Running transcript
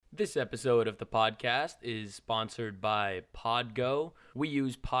This episode of the podcast is sponsored by Podgo. We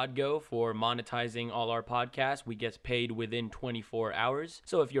use Podgo for monetizing all our podcasts. We get paid within 24 hours.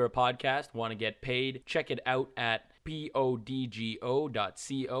 So if you're a podcast, want to get paid, check it out at podgo.co.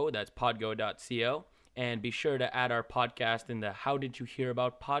 That's podgo.co. And be sure to add our podcast in the How Did You Hear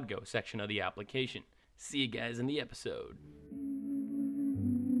About Podgo section of the application. See you guys in the episode.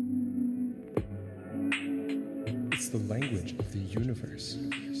 It's the language of the universe.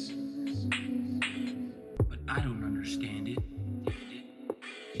 But I don't understand it.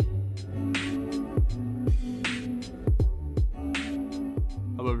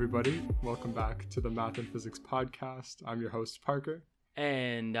 Hello, everybody. Welcome back to the Math and Physics Podcast. I'm your host, Parker.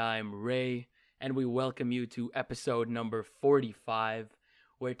 And I'm Ray, and we welcome you to episode number 45,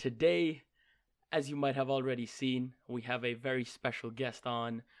 where today, as you might have already seen, we have a very special guest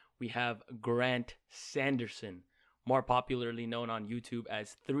on. We have Grant Sanderson, more popularly known on YouTube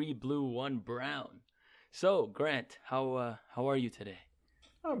as 3 Blue 1 Brown. So, Grant, how are you today?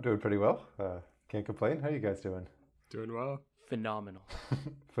 I'm doing pretty well. Can't complain. How are you guys doing? Doing well. Phenomenal.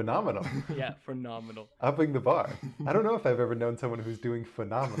 Phenomenal. Yeah, phenomenal. Upping the bar. I don't know if I've ever known someone who's doing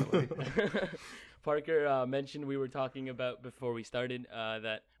phenomenally. Parker mentioned we were talking about before we started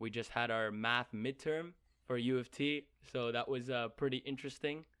that we just had our math midterm for U of T, so that was pretty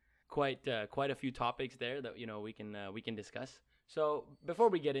interesting. Quite a few topics there that we can discuss. So before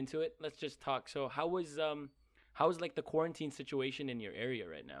we get into it, let's just talk. So how's like the quarantine situation in your area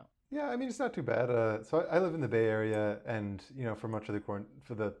right now? Yeah, I mean, it's not too bad. So I live in the Bay Area, and for much of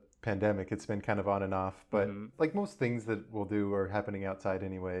the pandemic, it's been kind of on and off. But like most things that we'll do are happening outside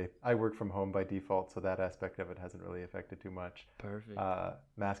anyway. I work from home by default, so that aspect of it hasn't really affected too much. Perfect.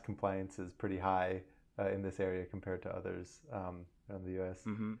 Mask compliance is pretty high in this area compared to others around the U.S.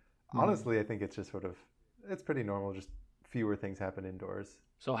 Honestly, I think it's just it's pretty normal. Just fewer things happen indoors.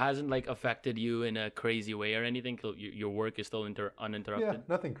 So hasn't like affected you in a crazy way or anything? Your work is still uninterrupted? Yeah,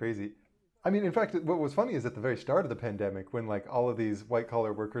 nothing crazy. I mean, in fact, what was funny is at the very start of the pandemic, when like all of these white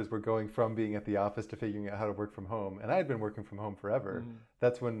collar workers were going from being at the office to figuring out how to work from home, and I had been working from home forever.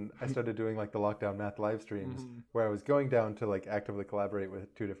 That's when I started doing like the lockdown math live streams, where I was going down to like actively collaborate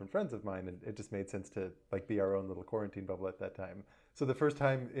with 2 different friends of mine, and it just made sense to like be our own little quarantine bubble at that time. So the first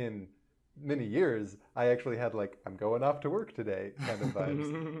time in many years, I actually had like, I'm going off to work today kind of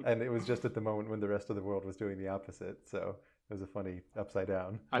vibes. And it was just at the moment when the rest of the world was doing the opposite. So it was a funny upside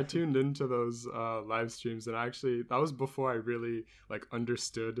down. I tuned into those live streams, and actually that was before I really like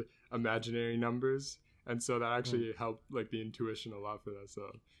understood imaginary numbers. And so that actually helped like the intuition a lot for that.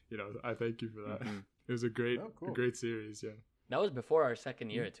 So, I thank you for that. It was a great series. Yeah. That was before our second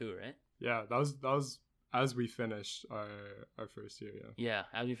year too, right? Yeah, that was as we finished our first year, yeah. Yeah,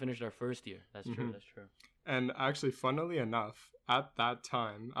 as we finished our first year. That's true, that's true. And actually, funnily enough, at that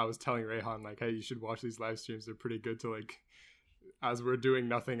time, I was telling Rehan, like, hey, you should watch these live streams. They're pretty good to, like, as we're doing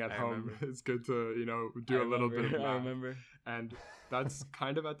nothing at home, remember. It's good to, do a little bit of math. I remember. And that's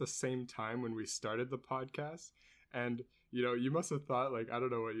kind of at the same time when we started the podcast. And, you must have thought, like, I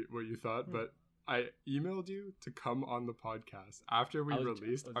don't know what you thought, but I emailed you to come on the podcast after we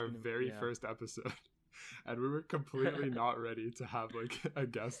released our very first episode. And we were completely not ready to have like a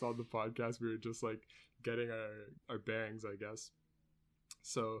guest on the podcast. We were just like getting our bearings, I guess.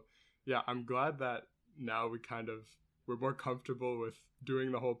 So yeah, I'm glad that now we're more comfortable with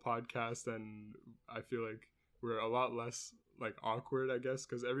doing the whole podcast, and I feel like we're a lot less like awkward, I guess,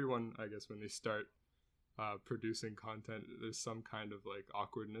 because everyone, I guess, when they start producing content, there's some kind of like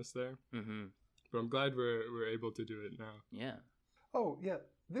awkwardness there. But I'm glad we're able to do it now. Yeah. Oh yeah.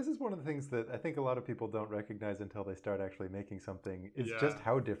 This is one of the things that I think a lot of people don't recognize until they start actually making something. It's just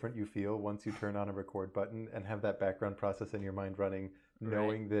how different you feel once you turn on a record button and have that background process in your mind running,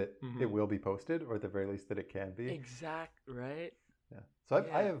 knowing that it will be posted, or at the very least that it can be. Right? Yeah. So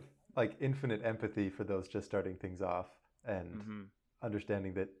I have like infinite empathy for those just starting things off, and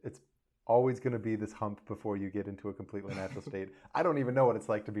understanding that it's always going to be this hump before you get into a completely natural state. I don't even know what it's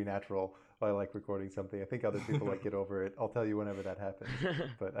like to be natural while like recording something. I think other people like get over it. I'll tell you whenever that happens.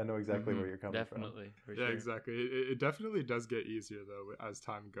 But I know exactly where you're coming from. Definitely. For yeah, sure. Exactly. It definitely does get easier though as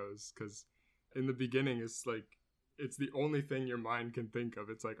time goes, because in the beginning it's like it's the only thing your mind can think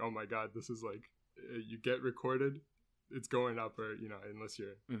of. It's like, oh my God, this is like you get recorded. It's going up, or unless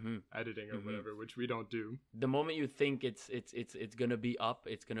you're editing or whatever, which we don't do. The moment you think it's gonna be up,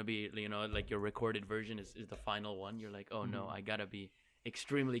 it's gonna be like your recorded version is the final one. You're like, oh no, I gotta be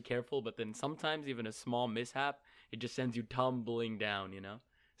extremely careful. But then sometimes even a small mishap, it just sends you tumbling down.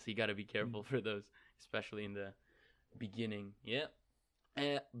 So you gotta be careful for those, especially in the beginning. Yeah.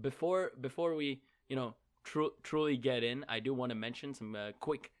 Before we truly get in, I do want to mention some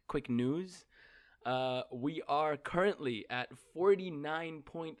quick quick news. We are currently at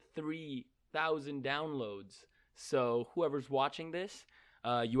 49.3 thousand downloads. So whoever's watching this,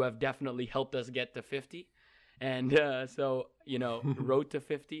 you have definitely helped us get to 50. And so, road to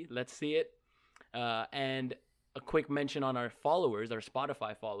 50, let's see it. And a quick mention on our followers, our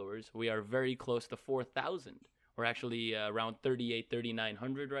Spotify followers. We are very close to 4,000. We're actually around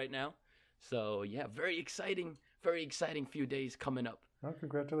 3,900 right now. So yeah, very exciting few days coming up. Oh,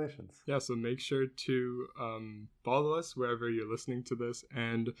 congratulations. Yeah, so make sure to follow us wherever you're listening to this,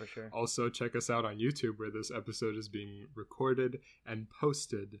 and For sure. also check us out on YouTube where this episode is being recorded and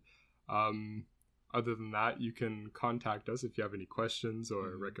posted. Other than that, you can contact us if you have any questions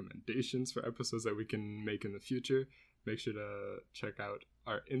or recommendations for episodes that we can make in the future. Make sure to check out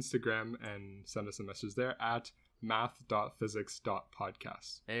our Instagram and send us a message there at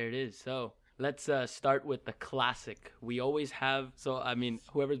math.physics.podcast. There it is. So let's start with the classic. We always have,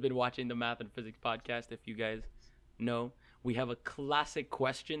 whoever's been watching the Math and Physics podcast, if you guys know, we have a classic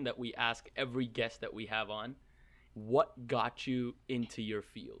question that we ask every guest that we have on. What got you into your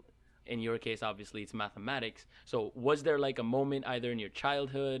field? In your case, obviously, it's mathematics. So was there like a moment either in your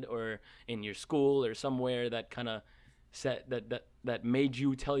childhood or in your school or somewhere that kind of set that made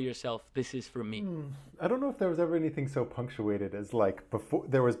you tell yourself, this is for me? I don't know if there was ever anything so punctuated as like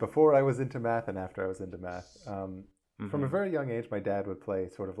before I was into math and after I was into math. From a very young age, my dad would play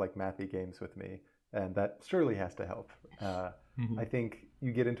sort of like mathy games with me, and that surely has to help. I think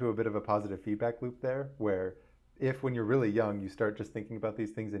you get into a bit of a positive feedback loop there, where if when you're really young, you start just thinking about these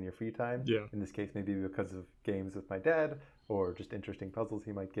things in your free time, in this case, maybe because of games with my dad or just interesting puzzles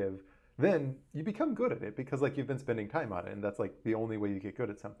he might give, then you become good at it because like you've been spending time on it, and that's like the only way you get good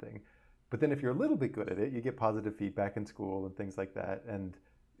at something. But then if you're a little bit good at it, you get positive feedback in school and things like that. And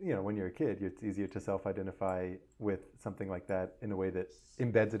when you're a kid, it's easier to self-identify with something like that in a way that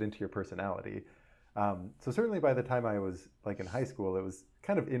embeds it into your personality. So certainly by the time I was like in high school, it was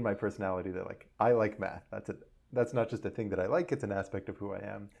kind of in my personality that like I like math. That's not just a thing that I like, it's an aspect of who I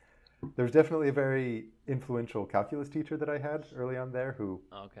am. There's definitely a very influential calculus teacher that I had early on there who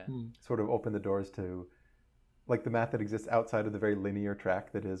sort of opened the doors to like the math that exists outside of the very linear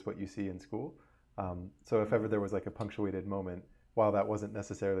track that is what you see in school. So if ever there was like a punctuated moment, while that wasn't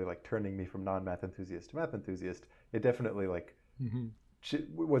necessarily like turning me from non-math enthusiast to math enthusiast, it definitely like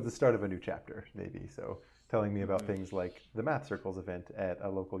was the start of a new chapter maybe. So telling me about things like the Math Circles event at a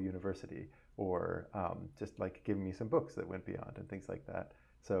local university, or just like giving me some books that went beyond and things like that.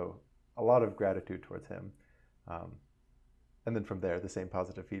 So a lot of gratitude towards him. And then from there, the same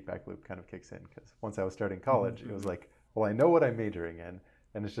positive feedback loop kind of kicks in, because once I was starting college, it was like, well, I know what I'm majoring in,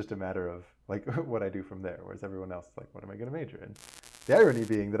 and it's just a matter of like what I do from there, whereas everyone else is like, what am I going to major in? The irony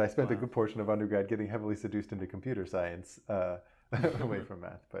being that I spent a good portion of undergrad getting heavily seduced into computer science away from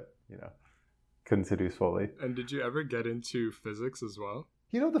math, but couldn't seduce fully. And did you ever get into physics as well?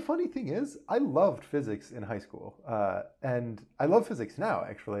 The funny thing is, I loved physics in high school, and I love physics now,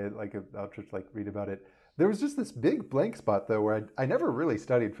 actually. Like, I'll just like read about it. There was just this big blank spot, though, where I never really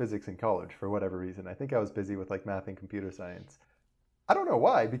studied physics in college for whatever reason. I think I was busy with like math and computer science. I don't know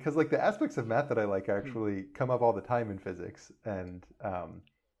why, because like the aspects of math that I like actually come up all the time in physics, and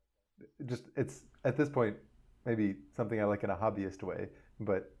it's at this point maybe something I like in a hobbyist way,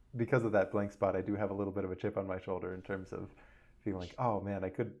 but because of that blank spot, I do have a little bit of a chip on my shoulder in terms of feeling like, oh man, I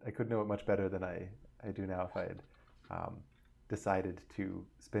could know it much better than I do now if I had decided to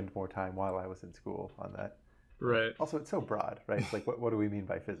spend more time while I was in school on that. Right. Also, it's so broad, right? It's like, what do we mean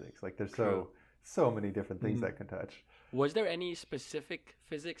by physics? Like, there's so many different things that can touch. Was there any specific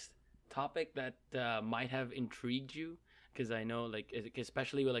physics topic that might have intrigued you? Because I know, like,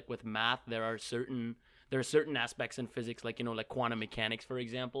 especially with math, there are certain aspects in physics, like like quantum mechanics, for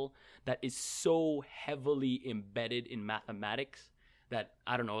example, that is so heavily embedded in mathematics that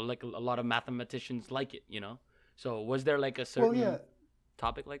I don't know, like a lot of mathematicians like it. So was there like a certain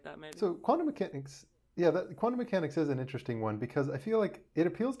topic like that, maybe? So quantum mechanics. Quantum mechanics is an interesting one because I feel like it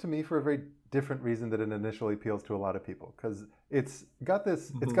appeals to me for a very different reason that it initially appeals to a lot of people, because it's got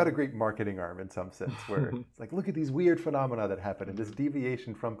a great marketing arm in some sense, where it's like, look at these weird phenomena that happen and this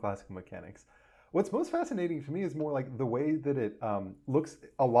deviation from classical mechanics. What's most fascinating to me is more like the way that it looks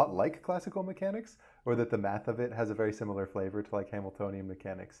a lot like classical mechanics, or that the math of it has a very similar flavor to like Hamiltonian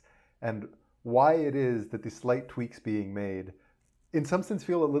mechanics, and why it is that the slight tweaks being made in some sense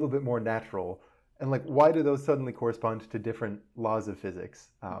feel a little bit more natural. And like, why do those suddenly correspond to different laws of physics?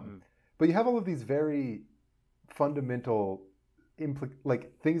 But you have all of these very fundamental,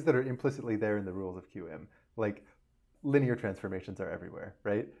 things that are implicitly there in the rules of QM. Like, linear transformations are everywhere,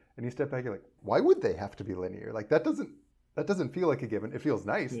 right? And you step back, you're like, why would they have to be linear? Like, that doesn't that doesn't feel like a given. It feels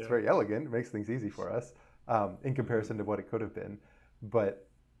nice. Yeah. It's very elegant. It makes things easy for us in comparison to what it could have been. But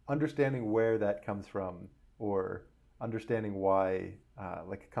understanding where that comes from, or understanding why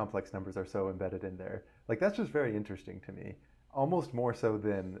like complex numbers are so embedded in there, like that's just very interesting to me. Almost more so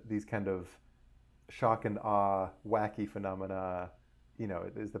than these kind of shock and awe, wacky phenomena, you know,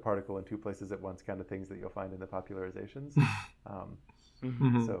 is the particle in two places at once kind of things that you'll find in the popularizations.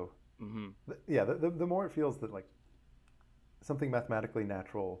 So, yeah, the more it feels that like something mathematically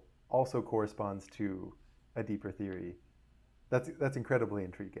natural also corresponds to a deeper theory, that's incredibly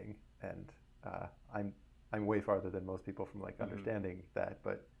intriguing, and I'm way farther than most people from like understanding that,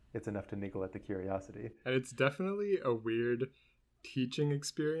 but it's enough to niggle at the curiosity. And it's definitely a weird teaching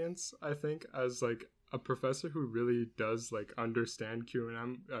experience, I think, as like a professor who really does like understand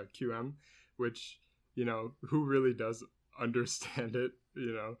QM, which, you know, who really does understand it,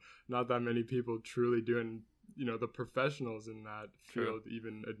 you know, not that many people truly do. And, you know, the professionals in that field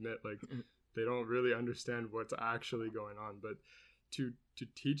even admit like they don't really understand what's actually going on. But to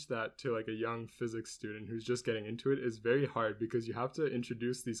teach that to like a young physics student who's just getting into it is very hard, because you have to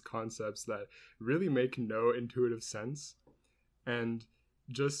introduce these concepts that really make no intuitive sense, and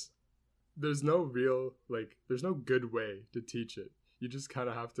just there's no good way to teach it. You just kind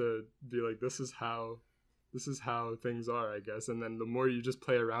of have to be like, this is how things are, I guess. And then the more you just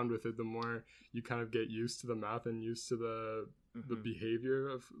play around with it, the more you kind of get used to the math and used to the behavior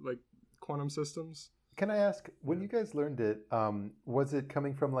of like quantum systems. Can I ask, when you guys learned it, was it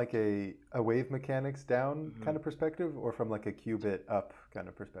coming from like a wave mechanics down kind of perspective, or from like a qubit up kind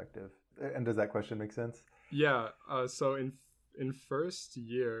of perspective? And does that question make sense? Yeah. So in first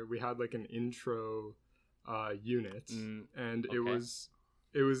year we had like an intro unit, and it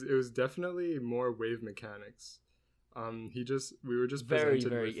was definitely more wave mechanics. We were just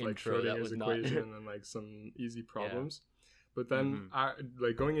presented with like Schrodinger's equation and then like some easy problems. But then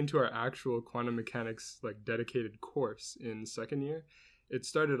like going into our actual quantum mechanics like dedicated course in second year, it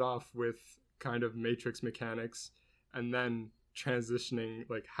started off with kind of matrix mechanics, and then transitioning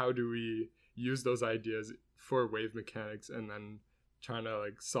like how do we use those ideas for wave mechanics, and then trying to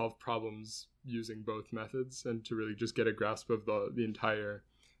like solve problems using both methods, and to really just get a grasp of the entire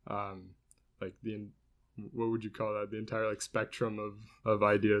what would you call that? The entire like spectrum of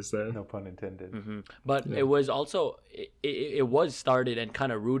ideas there. No pun intended. But it was also it was started and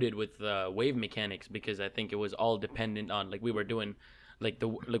kind of rooted with wave mechanics, because I think it was all dependent on like we were doing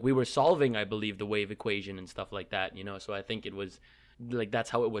we were solving, I believe, the wave equation and stuff like that, you know. So I think it was like that's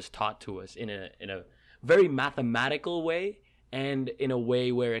how it was taught to us in a very mathematical way, and in a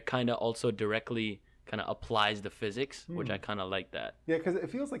way where it kind of also directly kind of applies the physics, which I kind of like that. Yeah, because it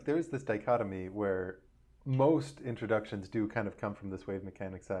feels like there's this dichotomy where most introductions do kind of come from this wave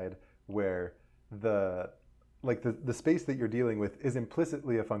mechanics side, where the space that you're dealing with is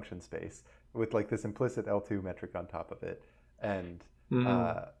implicitly a function space with like this implicit L2 metric on top of it, and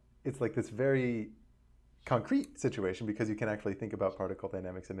it's like this very concrete situation, because you can actually think about particle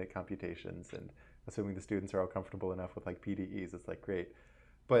dynamics and make computations, and assuming the students are all comfortable enough with like PDEs, it's like great.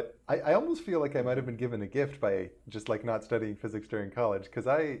 But I almost feel like I might have been given a gift by just like not studying physics during college, because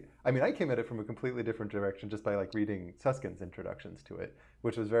I came at it from a completely different direction just by like reading Susskind's introductions to it,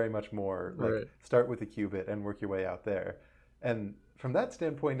 which was very much more like start with the qubit and work your way out there. And from that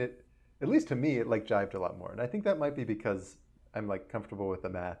standpoint, it, at least to me, it like jived a lot more. And I think that might be because I'm like comfortable with the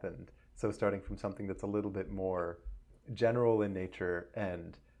math, and so starting from something that's a little bit more general in nature,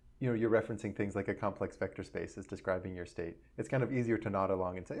 and you know, you're referencing things like a complex vector space is describing your state. It's kind of easier to nod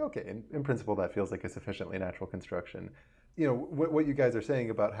along and say, okay, in principle, that feels like a sufficiently natural construction. You know, what you guys are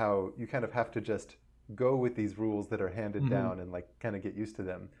saying about how you kind of have to just go with these rules that are handed down and like kind of get used to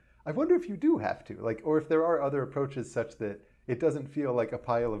them. I wonder if you do have to, like, or if there are other approaches such that it doesn't feel like a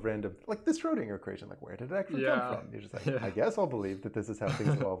pile of random, like the Schrodinger equation, like where did it actually come from? You're just like, I guess I'll believe that this is how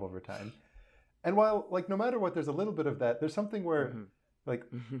things evolve over time. And while like no matter what, there's a little bit of that, there's something where like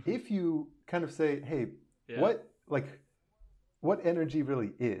if you kind of say, hey, what energy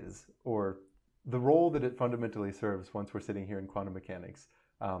really is, or the role that it fundamentally serves once we're sitting here in quantum mechanics,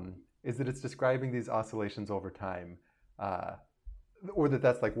 is that it's describing these oscillations over time, or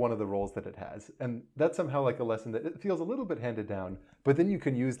that's like one of the roles that it has. And that's somehow like a lesson that it feels a little bit handed down, but then you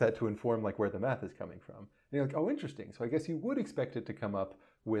can use that to inform like where the math is coming from. And you're like, oh, interesting. So I guess you would expect it to come up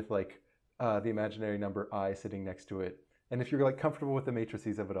with like the imaginary number I sitting next to it. And if you're like comfortable with the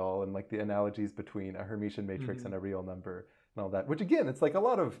matrices of it all, and like the analogies between a Hermitian matrix and a real number and all that, which again, it's like a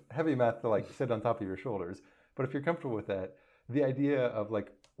lot of heavy math to like sit on top of your shoulders. But if you're comfortable with that, the idea of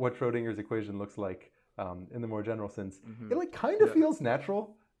like what Schrodinger's equation looks like in the more general sense, it like kind of feels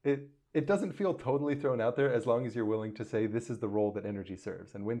natural. it doesn't feel totally thrown out there as long as you're willing to say this is the role that energy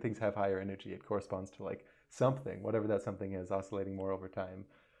serves. And when things have higher energy, it corresponds to like something, whatever that something is, oscillating more over time.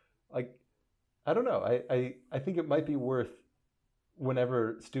 Like, I don't know. I think it might be worth,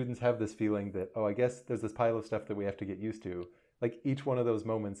 whenever students have this feeling that, oh, I guess there's this pile of stuff that we have to get used to, like each one of those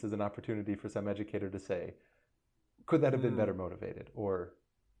moments is an opportunity for some educator to say, could that have been better motivated? Or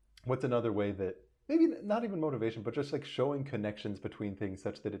what's another way that, maybe not even motivation, but just like showing connections between things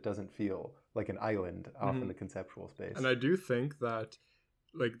such that it doesn't feel like an island off in the conceptual space. And I do think that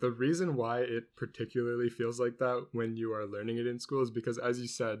like the reason why it particularly feels like that when you are learning it in school is because, as you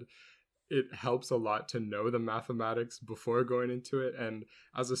said, it helps a lot to know the mathematics before going into it. And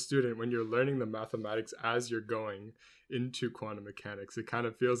as a student, when you're learning the mathematics as you're going into quantum mechanics, it kind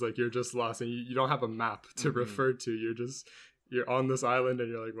of feels like you're just lost and you don't have a map to refer to. You're on this island and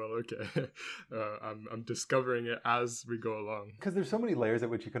you're like, well, okay, I'm discovering it as we go along. Because there's so many layers at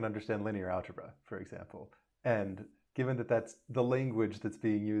which you can understand linear algebra, for example. And given that that's the language that's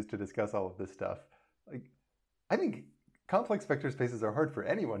being used to discuss all of this stuff, like, I think complex vector spaces are hard for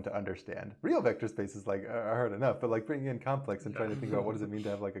anyone to understand. Real vector spaces like are hard enough, but like bringing in complex and trying to think about what does it mean to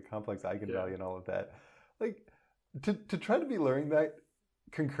have like a complex eigenvalue and all of that, like to try to be learning that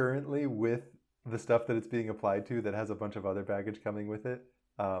concurrently with the stuff that it's being applied to that has a bunch of other baggage coming with it,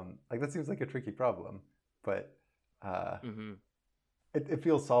 like that seems like a tricky problem, but it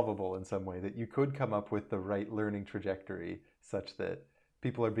feels solvable in some way, that you could come up with the right learning trajectory such that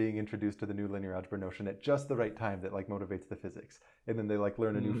people are being introduced to the new linear algebra notion at just the right time that like motivates the physics, and then they like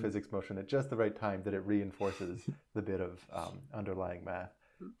learn a new physics motion at just the right time that it reinforces the bit of underlying math.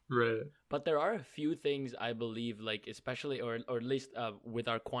 Right. But there are a few things I believe, like especially or at least with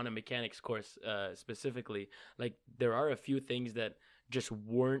our quantum mechanics course specifically, like there are a few things that just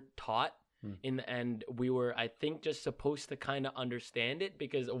weren't taught and we were, I think, just supposed to kind of understand it,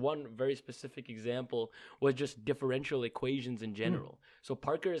 because one very specific example was just differential equations in general. So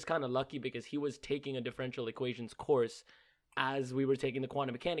Parker is kind of lucky because he was taking a differential equations course as we were taking the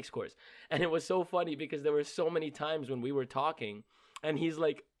quantum mechanics course. And it was so funny because there were so many times when we were talking and he's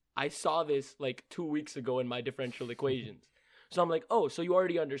like, I saw this like 2 weeks ago in my differential equations. So I'm like, oh, so you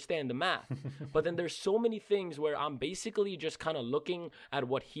already understand the math. But then there's so many things where I'm basically just kind of looking at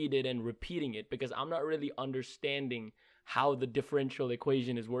what he did and repeating it because I'm not really understanding how the differential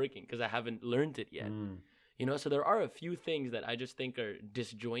equation is working because I haven't learned it yet. You know, so there are a few things that I just think are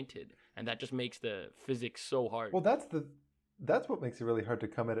disjointed, and that just makes the physics so hard. Well, that's what makes it really hard to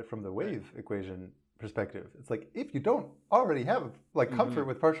come at it from the wave equation perspective. It's like, if you don't already have like comfort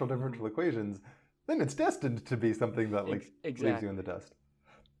with partial differential equations, then it's destined to be something that like leaves you in the dust.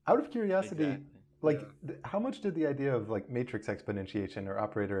 Out of curiosity, like how much did the idea of like matrix exponentiation or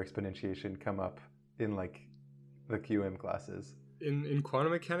operator exponentiation come up in like the QM classes? In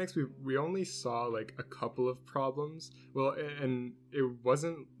quantum mechanics, we only saw like a couple of problems. Well, and it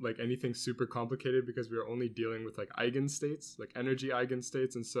wasn't like anything super complicated because we were only dealing with like eigenstates, like energy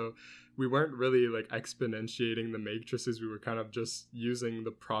eigenstates. And so we weren't really like exponentiating the matrices. We were kind of just using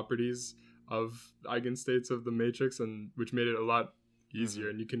the properties of eigenstates of the matrix, and which made it a lot easier.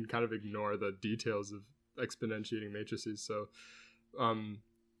 And you can kind of ignore the details of exponentiating matrices. So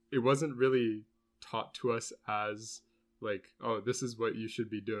it wasn't really taught to us as like, oh, this is what you should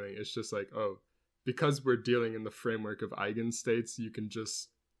be doing. It's just like, oh, because we're dealing in the framework of eigenstates, you can just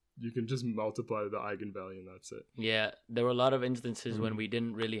multiply the eigenvalue and that's it. Yeah, there were a lot of instances when we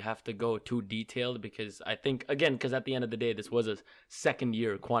didn't really have to go too detailed because I think, again, because at the end of the day, this was a second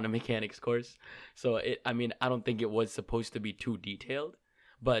year quantum mechanics course. So I don't think it was supposed to be too detailed.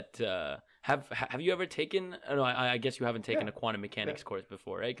 But have you ever taken? No, I guess you haven't taken a quantum mechanics course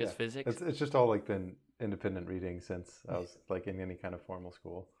before, right? Because physics. It's just all like been independent reading since I was like in any kind of formal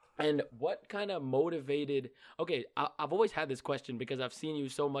school. And what kind of motivated? Okay, I've always had this question because I've seen you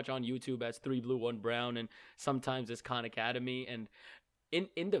so much on YouTube as 3 Blue 1 Brown, and sometimes as Khan Academy. And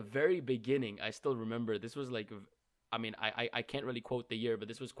in the very beginning, I still remember this was like, I can't really quote the year, but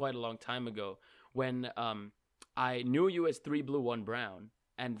this was quite a long time ago when I knew you as 3 Blue 1 Brown.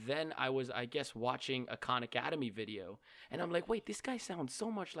 And then I was, I guess, watching a Khan Academy video. And I'm like, wait, this guy sounds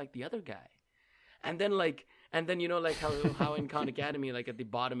so much like the other guy. And then you know, like how in Khan Academy, like at the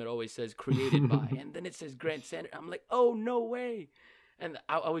bottom, it always says created by. And then it says Grant Sanders. I'm like, oh, no way. And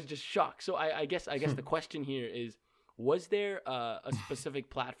I was just shocked. So I guess the question here is, was there a specific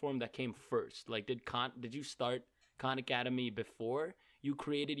platform that came first? Like, did you start Khan Academy before you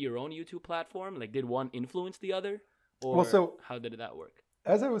created your own YouTube platform? Like, did one influence the other? Or how did that work?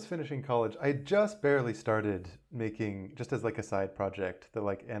 As I was finishing college, I just barely started making, just as like a side project, the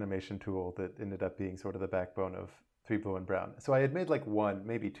like animation tool that ended up being sort of the backbone of 3 Blue and Brown. So I had made like 1,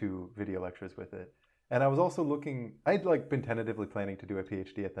 maybe 2 video lectures with it. And I was also looking, I'd like been tentatively planning to do a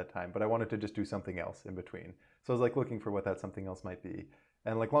PhD at that time, but I wanted to just do something else in between. So I was like looking for what that something else might be.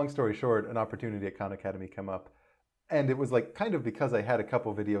 And like long story short, an opportunity at Khan Academy come up. And it was like kind of because I had a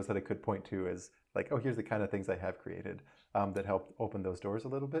couple videos that I could point to as like, oh, here's the kind of things I have created that helped open those doors a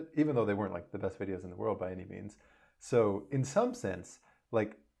little bit, even though they weren't like the best videos in the world by any means. So in some sense,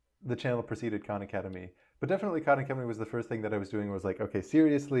 like the channel preceded Khan Academy, but definitely Khan Academy was the first thing that I was doing was like, okay,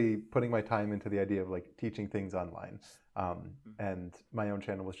 seriously putting my time into the idea of like teaching things online. And my own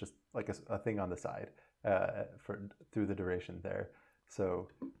channel was just like a thing on the side through the duration there. So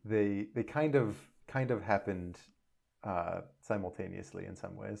they kind of happened simultaneously in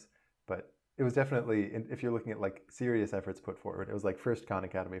some ways, but it was definitely, if you're looking at like serious efforts put forward, it was like first Khan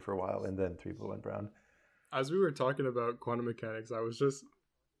Academy for a while and then 3 Blue and Brown. As we were talking about quantum mechanics, I was just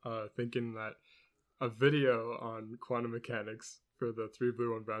thinking that a video on quantum mechanics for the 3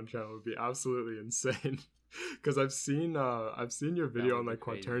 Blue and Brown channel would be absolutely insane. Because I've seen your video on like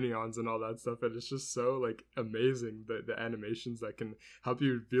quaternions and all that stuff, and it's just so like amazing the animations that can help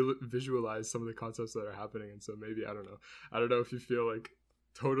you visualize some of the concepts that are happening. And so maybe I don't know if you feel like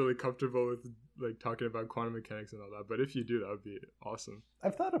totally comfortable with like talking about quantum mechanics and all that, but if you do, that would be awesome.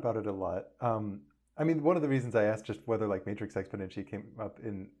 I've thought about it a lot. I mean, one of the reasons I asked just whether like matrix exponentiation came up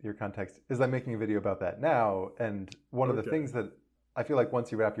in your context is I'm making a video about that now, and one of the things that I feel like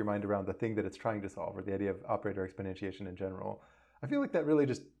once you wrap your mind around the thing that it's trying to solve, or the idea of operator exponentiation in general, I feel like that really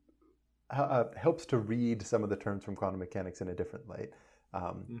just helps to read some of the terms from quantum mechanics in a different light.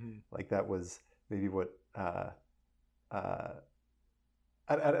 Like that was maybe what I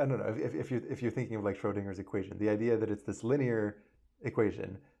don't know if you're thinking of like Schrodinger's equation, the idea that it's this linear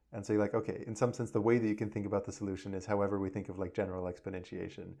equation, and so you're like, okay, in some sense, the way that you can think about the solution is however we think of like general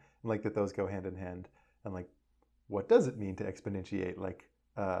exponentiation, and like that those go hand in hand, and like what does it mean to exponentiate like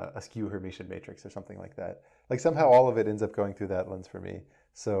a skew Hermitian matrix or something like that? Like somehow all of it ends up going through that lens for me.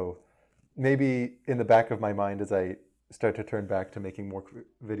 So maybe in the back of my mind as I start to turn back to making more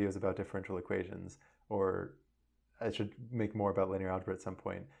videos about differential equations, or I should make more about linear algebra at some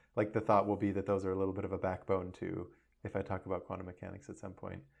point, like the thought will be that those are a little bit of a backbone to if I talk about quantum mechanics at some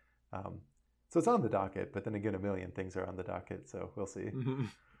point. So it's on the docket, but then again, a million things are on the docket, so we'll see.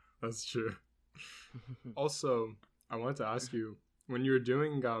 That's true. Also, I wanted to ask you, when you were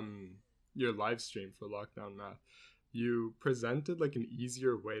doing your live stream for Lockdown Math, you presented like an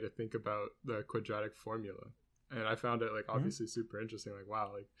easier way to think about the quadratic formula. And I found it like obviously super interesting. Like,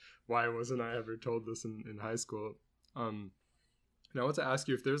 wow, like why wasn't I ever told this in high school? And I want to ask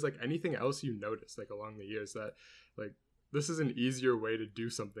you if there's like anything else you noticed like along the years that like this is an easier way to do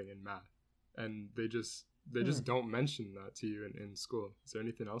something in math, and they just don't mention that to you in school. Is there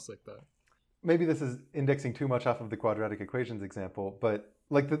anything else like that? Maybe this is indexing too much off of the quadratic equations example, but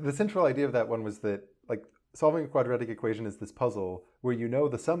like the central idea of that one was that like solving a quadratic equation is this puzzle where you know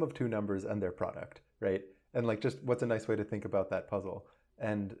the sum of two numbers and their product, right? And like just what's a nice way to think about that puzzle.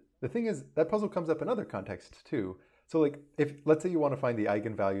 And the thing is that puzzle comes up in other contexts too. So like if let's say you want to find the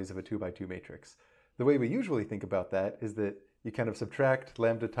eigenvalues of a 2x2 matrix, the way we usually think about that is that you kind of subtract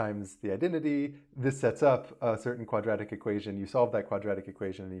lambda times the identity. This sets up a certain quadratic equation. You solve that quadratic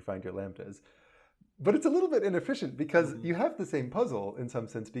equation and you find your lambdas. But it's a little bit inefficient because you have the same puzzle in some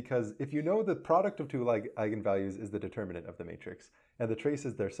sense, because if you know the product of two eigenvalues is the determinant of the matrix and the trace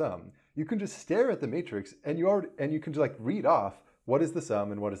is their sum, you can just stare at the matrix and you can just like read off what is the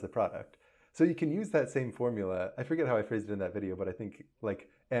sum and what is the product. So you can use that same formula. I forget how I phrased it in that video, but I think like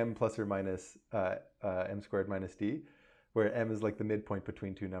m plus or minus m squared minus d, where m is like the midpoint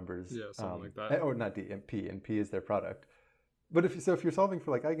between two numbers. Yeah, something like that. Or not d, and p is their product. But if you're solving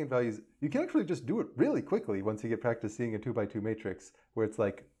for like eigenvalues, you can actually just do it really quickly once you get practice seeing a 2x2 matrix where it's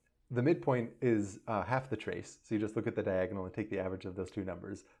like the midpoint is half the trace. So you just look at the diagonal and take the average of those two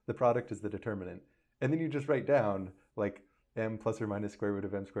numbers. The product is the determinant. And then you just write down like m plus or minus square root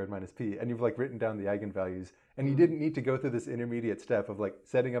of m squared minus p. And you've like written down the eigenvalues. And you didn't need to go through this intermediate step of like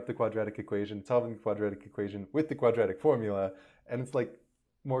setting up the quadratic equation, solving the quadratic equation with the quadratic formula. And it's like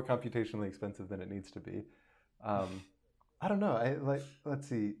more computationally expensive than it needs to be. I don't know. Let's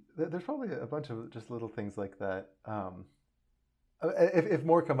see. There's probably a bunch of just little things like that. If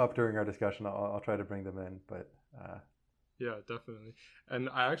more come up during our discussion, I'll try to bring them in. But yeah, definitely. And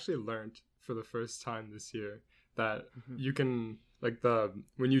I actually learned for the first time this year that you can like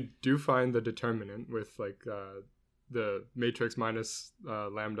when you do find the determinant with like the matrix minus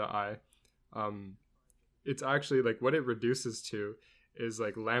lambda I, it's actually like what it reduces to is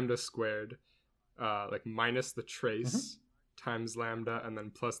like lambda squared like minus the trace times lambda and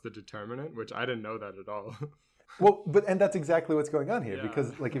then plus the determinant, which I didn't know that at all. Well, and that's exactly what's going on here, Yeah.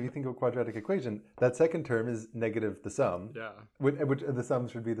 because like if you think of a quadratic equation, that second term is negative the sum, Yeah. which the sum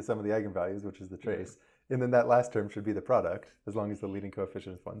should be the sum of the eigenvalues, which is the trace, and then that last term should be the product, as long as the leading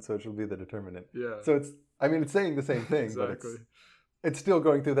coefficient is 1, so it should be the determinant. Yeah. So it's saying the same thing, Exactly. but it's still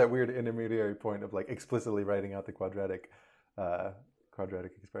going through that weird intermediary point of like explicitly writing out the quadratic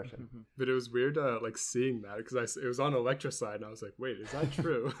expression. But it was weird, like seeing that, because it was on Electrocide, and I was like, "Wait, is that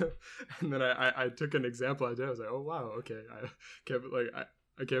true?" And then I took an example I did. I was like, "Oh wow, okay."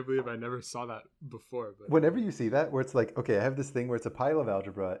 I can't believe I never saw that before. But Whenever you see that, where it's like, okay, I have this thing where it's a pile of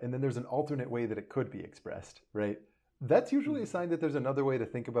algebra, and then there's an alternate way that it could be expressed, right? That's usually a sign that there's another way to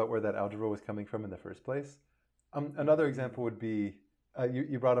think about where that algebra was coming from in the first place. Another example would be,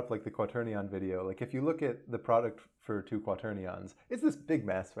 you brought up like the quaternion video. Like if you look at the product for two quaternions, it's this big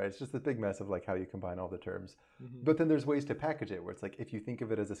mess, right? It's just this big mess of like how you combine all the terms. But then there's ways to package it where it's like, if you think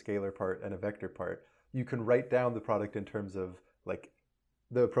of it as a scalar part and a vector part, you can write down the product in terms of like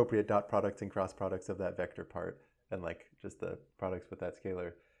the appropriate dot products and cross products of that vector part, and like just the products with that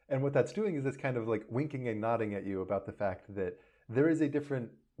scalar. And what that's doing is it's kind of like winking and nodding at you about the fact that there is a different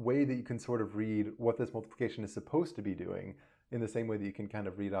way that you can sort of read what this multiplication is supposed to be doing, in the same way that you can kind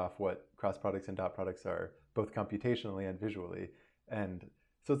of read off what cross products and dot products are, both computationally and visually. And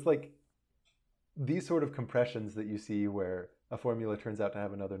so it's like these sort of compressions that you see where a formula turns out to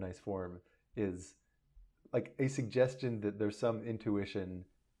have another nice form is like a suggestion that there's some intuition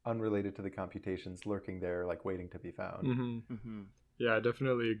unrelated to the computations lurking there, like waiting to be found. Yeah, I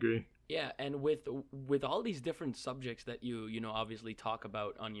definitely agree. Yeah, and with all these different subjects that you know obviously talk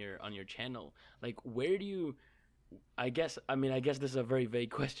about on your channel, like where do you, I guess this is a very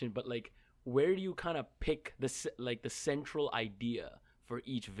vague question, but like where do you kind of pick the central idea for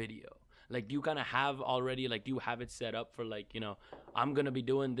each video? Like, do you kind of have already, like, do you have it set up for like, you know, I'm gonna be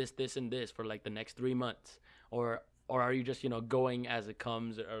doing this and this for like the next 3 months, or are you just, you know, going as it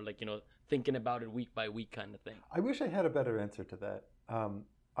comes, or like, you know, thinking about it week by week kind of thing? I wish I had a better answer to that.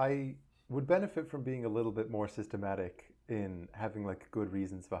 I would benefit from being a little bit more systematic in having like good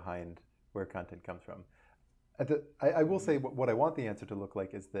reasons behind where content comes from. I will say what I want the answer to look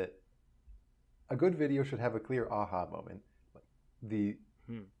like is that a good video should have a clear aha moment.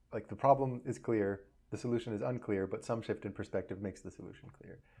 Like the problem is clear, the solution is unclear, but some shift in perspective makes the solution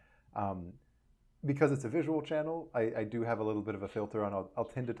clear. Because it's a visual channel, I do have a little bit of a filter on.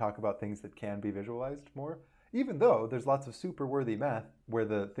 I'll tend to talk about things that can be visualized more, even though there's lots of super worthy math where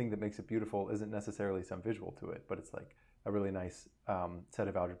the thing that makes it beautiful isn't necessarily some visual to it, but it's like a really nice set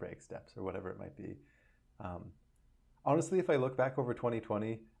of algebraic steps or whatever it might be. Honestly, if I look back over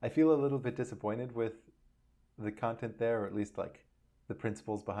 2020, I feel a little bit disappointed with the content there, or at least like the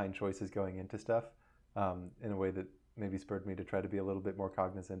principles behind choices going into stuff, in a way that maybe spurred me to try to be a little bit more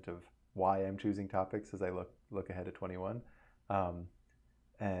cognizant of why I'm choosing topics as I look ahead at 21.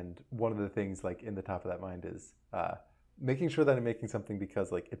 And one of the things like in the top of that mind is making sure that I'm making something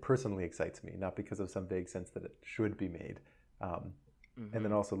because like it personally excites me, not because of some vague sense that it should be made. And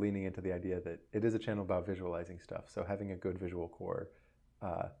then also leaning into the idea that it is a channel about visualizing stuff. So having a good visual core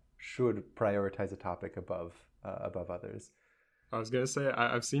should prioritize a topic above others. I was gonna say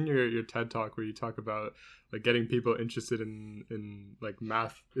I've seen your TED talk where you talk about like getting people interested in like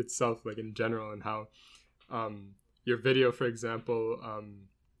math itself, like in general, and how your video, for example,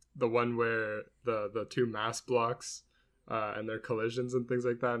 the one where the two mass blocks and their collisions and things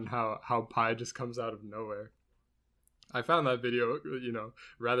like that, and how pi just comes out of nowhere. I found that video, you know,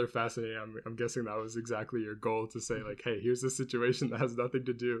 rather fascinating. I'm guessing that was exactly your goal, to say like, hey, here's a situation that has nothing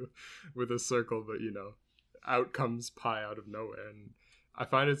to do with a circle, but you know, out comes pi out of nowhere. And I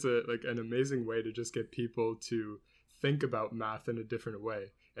find it's an amazing way to just get people to think about math in a different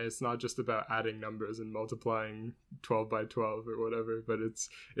way. And it's not just about adding numbers and multiplying 12 by 12 or whatever, but it's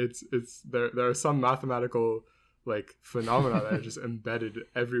there are some mathematical like phenomena that are just embedded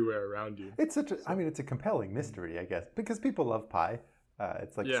everywhere around you. It's it's a compelling mystery, I guess, because people love pi.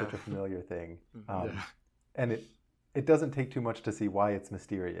 It's like such a familiar thing. And it doesn't take too much to see why it's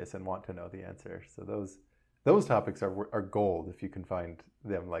mysterious and want to know the answer. So those topics are gold if you can find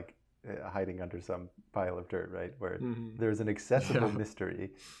them like hiding under some pile of dirt, right? Where there's an accessible mystery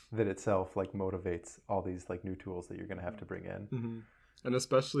that itself like motivates all these like new tools that you're going to have to bring in. And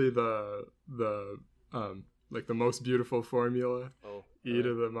especially the like the most beautiful formula, e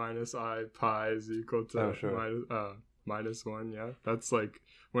to the minus I pi is equal to minus 1. Yeah, that's like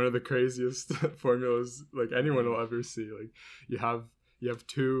one of the craziest formulas like anyone will ever see. Like you have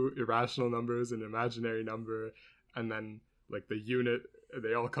two irrational numbers, an imaginary number, and then like the unit,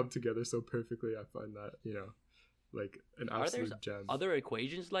 they all come together so perfectly. I find that, you know, like an Are there absolute gem. other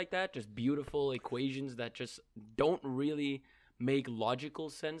equations like that? Just beautiful equations that just don't really make logical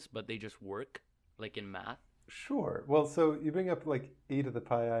sense, but they just work, like in math? Sure. Well, so you bring up like e to the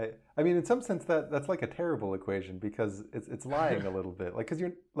pi I. I mean, in some sense, that's like a terrible equation because it's lying a little bit. Like, because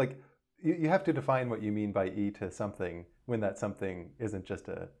you're like you have to define what you mean by e to something when that something isn't just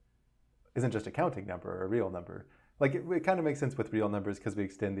a counting number or a real number. Like it kind of makes sense with real numbers because we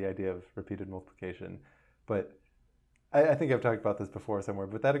extend the idea of repeated multiplication. But I think I've talked about this before somewhere,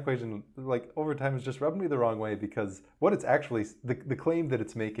 but that equation, like over time, has just rubbed me the wrong way because what it's actually, the claim that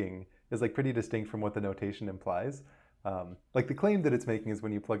it's making is like pretty distinct from what the notation implies. Like the claim that it's making is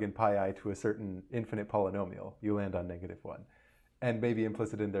when you plug in pi I to a certain infinite polynomial, you land on -1. And maybe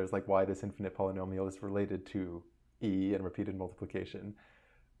implicit in there is like why this infinite polynomial is related to e and repeated multiplication.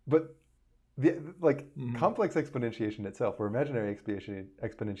 But complex exponentiation itself, or imaginary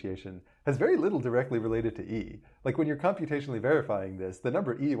exponentiation, has very little directly related to e. Like when you're computationally verifying this, the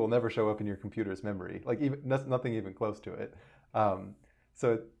number e will never show up in your computer's memory. Like even nothing even close to it.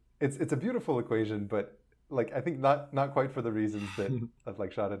 So it's a beautiful equation, but like I think not quite for the reasons that have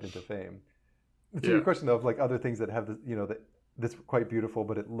like shot it into fame. To your question though, of like other things that have this, this quite beautiful,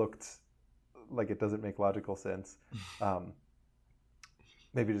 but it looked like it doesn't make logical sense.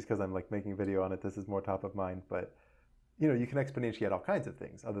 Maybe just because I'm like making a video on it, this is more top of mind. But you can exponentiate all kinds of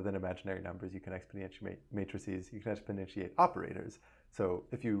things other than imaginary numbers. You can exponentiate matrices. You can exponentiate operators. So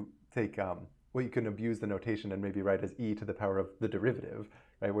if you take you can abuse the notation and maybe write as e to the power of the derivative,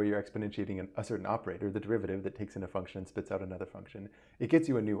 right? Where you're exponentiating a certain operator, the derivative that takes in a function and spits out another function. It gets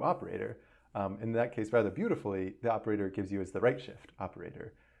you a new operator. In that case, rather beautifully, the operator it gives you is the right shift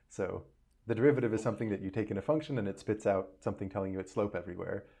operator. So the derivative is something that you take in a function and it spits out something telling you its slope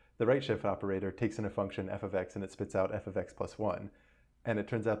everywhere. The right shift operator takes in a function f of x and it spits out f of x plus 1. And it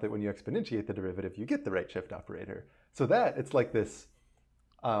turns out that when you exponentiate the derivative, you get the right shift operator. So that, it's like this,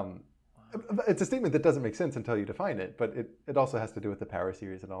 it's a statement that doesn't make sense until you define it, but it also has to do with the power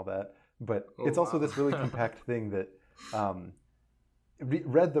series and all that. But it's also this really compact thing that,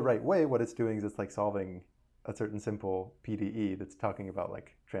 read the right way, what it's doing is it's like solving a certain simple PDE that's talking about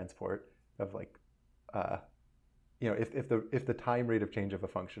like transport of like, if the time rate of change of a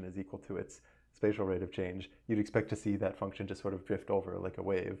function is equal to its spatial rate of change, you'd expect to see that function just sort of drift over like a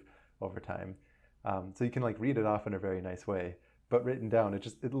wave over time. So you can like read it off in a very nice way, but written down,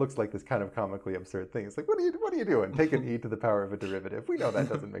 it looks like this kind of comically absurd thing. It's like, what are you doing? Take an e to the power of a derivative. We know that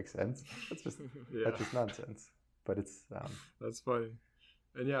doesn't make sense. That's just nonsense. But it's that's funny.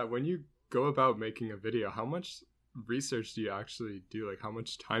 And yeah, when you go about making a video, how much research do you actually do? Like how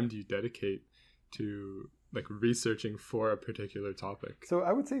much time do you dedicate to like researching for a particular topic? So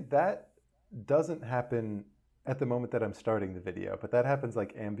I would say that doesn't happen at the moment that I'm starting the video, but that happens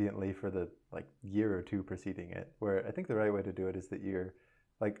like ambiently for the like year or two preceding it, where I think the right way to do it is that you're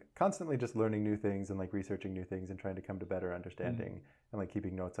like constantly just learning new things and like researching new things and trying to come to better understanding and like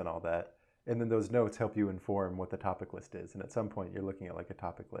keeping notes on all that. And then those notes help you inform what the topic list is. And at some point you're looking at like a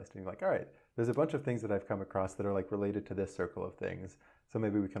topic list and you're like, all right, there's a bunch of things that I've come across that are like related to this circle of things. So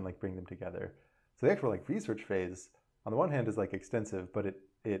maybe we can like bring them together. So the actual like research phase on the one hand is like extensive, but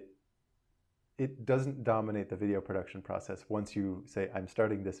it doesn't dominate the video production process once you say, I'm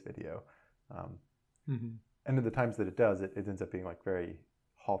starting this video. And in the times that it does, it ends up being like very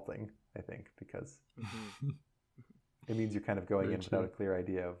halting, I think, because it means you're kind of going in without a clear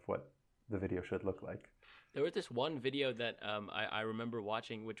idea of what the video should look like. There was this one video that I remember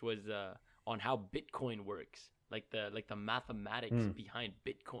watching, which was on how Bitcoin works, like the mathematics behind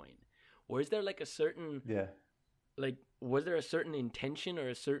Bitcoin. Was there like a certain was there a certain intention or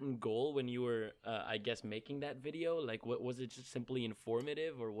a certain goal when you were I guess making that video? Like what was it, just simply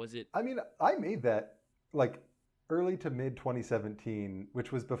informative, or was it? I mean, I made that like early to mid 2017,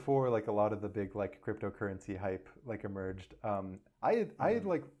 which was before like a lot of the big like cryptocurrency hype like emerged. I had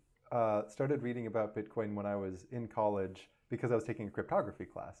like started reading about Bitcoin when I was in college because I was taking a cryptography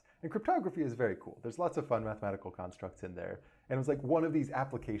class. And cryptography is very cool. There's lots of fun mathematical constructs in there. And it was like one of these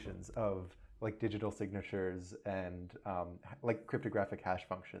applications of like digital signatures and like cryptographic hash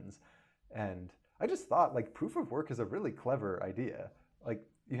functions. And I just thought like proof of work is a really clever idea. Like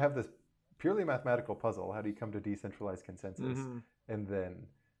you have this purely mathematical puzzle. How do you come to decentralized consensus? And then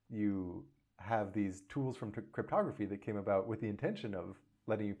you have these tools from cryptography that came about with the intention of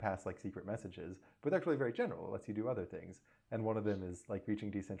letting you pass like secret messages, but actually very general. It lets you do other things. And one of them is like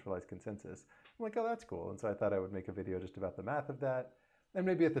reaching decentralized consensus. I'm like, oh, that's cool. And so I thought I would make a video just about the math of that. And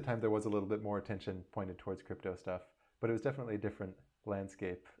maybe at the time there was a little bit more attention pointed towards crypto stuff, but it was definitely a different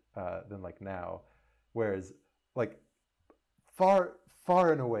landscape than like now. Whereas like far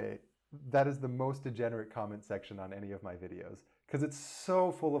and away, that is the most degenerate comment section on any of my videos, because it's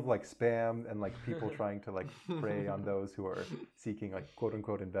so full of like spam and like people trying to like prey on those who are seeking like quote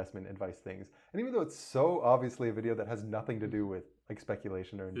unquote investment advice things. And even though it's so obviously a video that has nothing to do with like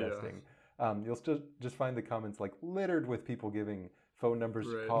speculation or investing, you'll still just find the comments like littered with people giving phone numbers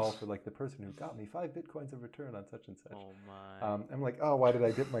to call for like the person who got me 5 Bitcoins of return on such and such. Oh my. I'm like, oh, why did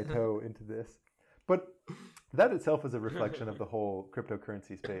I dip my toe into this? But that itself is a reflection of the whole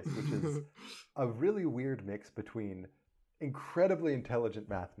cryptocurrency space, which is a really weird mix between incredibly intelligent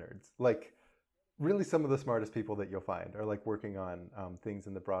math nerds, like really some of the smartest people that you'll find are like working on things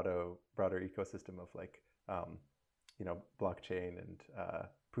in the broader ecosystem of like, blockchain and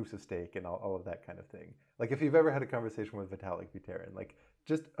proofs of stake and all of that kind of thing. Like if you've ever had a conversation with Vitalik Buterin, like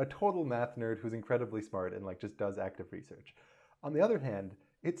just a total math nerd who's incredibly smart and like just does active research. On the other hand,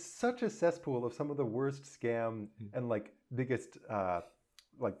 it's such a cesspool of some of the worst scam and like biggest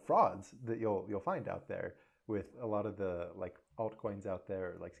like frauds that you'll find out there, with a lot of the like altcoins out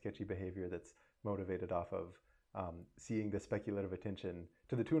there, like sketchy behavior that's motivated off of seeing the speculative attention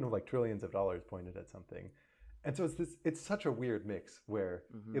to the tune of like trillions of dollars pointed at something. And so it's such a weird mix where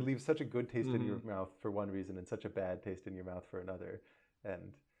it leaves such a good taste in your mouth for one reason and such a bad taste in your mouth for another.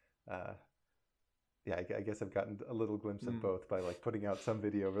 And I guess I've gotten a little glimpse of both by like putting out some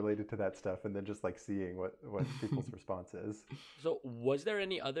video related to that stuff and then just like seeing what people's response is. So was there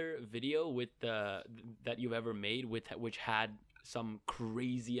any other video with that you've ever made which had some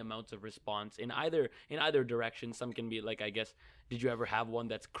crazy amounts of response in either direction? Some can be like, I guess, did you ever have one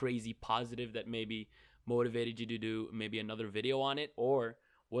that's crazy positive that maybe motivated you to do maybe another video on it? Or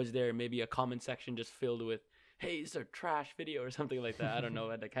was there maybe a comment section just filled with, hey, this is a trash video or something like that? I don't know.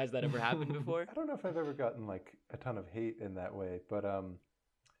 Like, has that ever happened before? I don't know if I've ever gotten like a ton of hate in that way, but I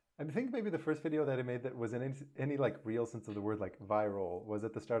think maybe the first video that I made that was in any like real sense of the word like viral was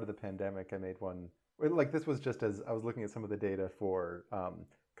at the start of the pandemic. I made one like, this was just as I was looking at some of the data for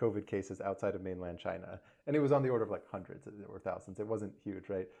COVID cases outside of mainland China, and it was on the order of like hundreds or thousands. It wasn't huge,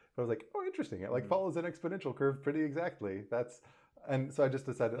 right? But I was like, oh, interesting. It like follows an exponential curve pretty exactly. And so I just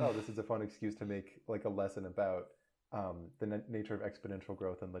decided, oh, this is a fun excuse to make like a lesson about the nature of exponential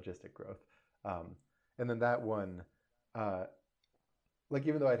growth and logistic growth. And then that one, like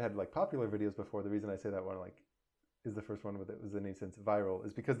even though I'd had like popular videos before, the reason I say that one like is the first one with it was in any sense viral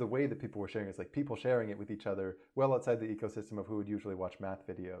is because the way that people were sharing is like people sharing it with each other well outside the ecosystem of who would usually watch math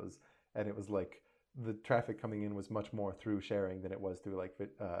videos. And it was like the traffic coming in was much more through sharing than it was through like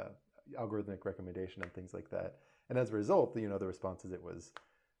algorithmic recommendation and things like that. And as a result, the responses, it was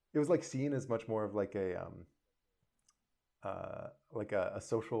like seen as much more of like a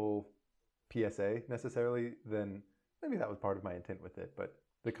social PSA necessarily than maybe that was part of my intent with it. But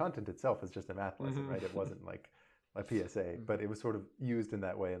the content itself is just a math lesson, right? It wasn't like a PSA, but it was sort of used in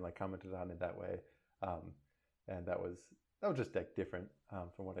that way and like commented on in that way. And that was just like different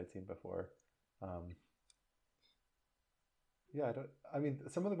from what I'd seen before. Some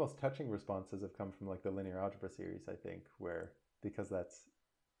of the most touching responses have come from like the linear algebra series, I think, because that's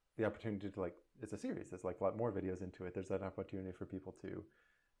the opportunity to like, it's a series, there's like a lot more videos into it. There's that opportunity for people to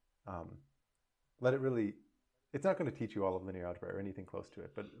let it really, it's not going to teach you all of linear algebra or anything close to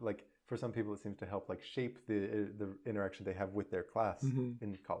it, but like for some people, it seems to help like shape the interaction they have with their class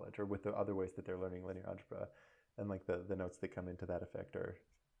in college or with the other ways that they're learning linear algebra. And like the notes that come into that effect are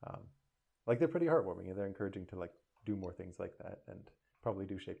like, they're pretty heartwarming and they're encouraging to like do more things like that and probably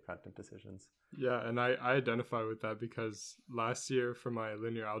do shape content decisions. Yeah, and I identify with that because last year for my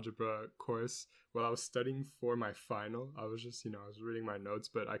linear algebra course, while I was studying for my final, I was just, I was reading my notes,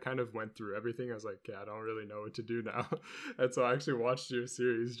 but I kind of went through everything. I was like, I don't really know what to do now. And so I actually watched your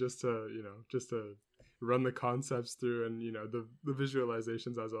series just to run the concepts through, and, the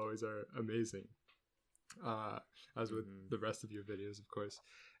visualizations as always are amazing. As with the rest of your videos, of course.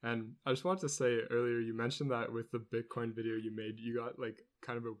 And I just wanted to say earlier, you mentioned that with the Bitcoin video you made, you got like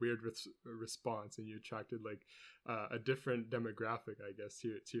kind of a weird response, and you attracted like a different demographic, I guess,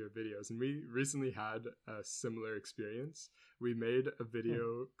 to your videos. And we recently had a similar experience. We made a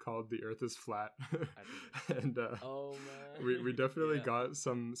video called "The Earth is Flat," and oh man, we definitely got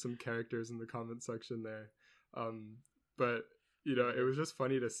some characters in the comment section there, but. It was just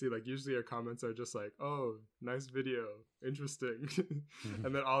funny to see, like, usually our comments are just like, oh, nice video, interesting.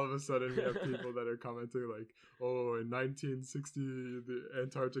 And then all of a sudden we have people that are commenting like, oh, in 1960, the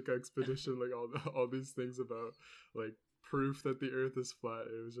Antarctica expedition, like all these things about like proof that the earth is flat.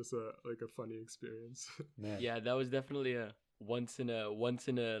 It was just a funny experience. Man. Yeah, that was definitely a once in a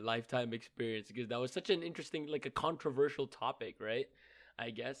lifetime experience, because that was such an interesting, like a controversial topic, right?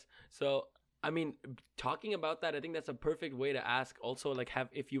 I guess. So I mean, talking about that, I think that's a perfect way to ask. Also, like,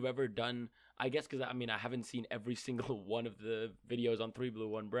 if you've ever done, I guess, because I mean, I haven't seen every single one of the videos on 3 Blue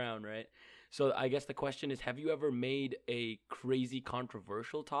 1 Brown, right? So I guess the question is, have you ever made a crazy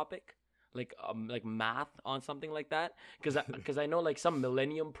controversial topic, like math on something like that? Because I know like some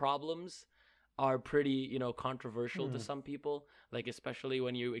millennium problems are pretty controversial to some people, like especially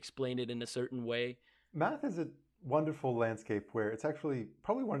when you explain it in a certain way. Math is a wonderful landscape where it's actually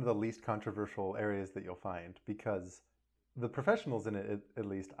probably one of the least controversial areas that you'll find, because the professionals in it, at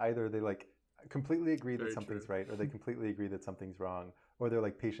least, either they like completely agree that something's right, or they completely agree that something's wrong, or they're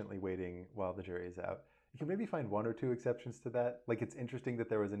like patiently waiting while the jury is out. You can maybe find 1 or 2 exceptions to that. Like, it's interesting that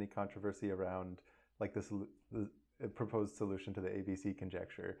there was any controversy around like the proposed solution to the ABC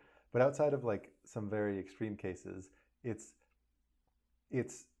conjecture, but outside of like some very extreme cases, it's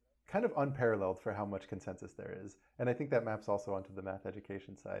kind of unparalleled for how much consensus there is. And I think that maps also onto the math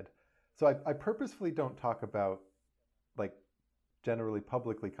education side. So I purposefully don't talk about like generally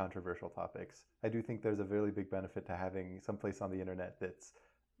publicly controversial topics. I do think there's a really big benefit to having some place on the internet that's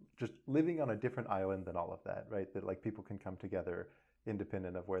just living on a different island than all of that, right? That like people can come together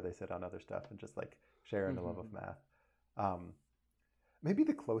independent of where they sit on other stuff and just like share in a love of math. Maybe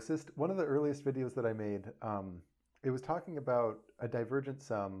the closest, one of the earliest videos that I made, it was talking about a divergent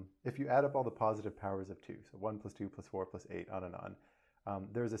sum if you add up all the positive powers of 2. So 1 plus 2 plus 4 plus 8, on and on.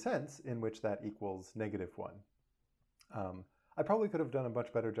 There's a sense in which that equals -1. I probably could have done a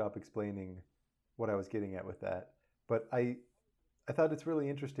much better job explaining what I was getting at with that. But I thought it's really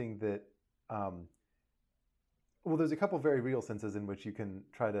interesting that, well, there's a couple very real senses in which you can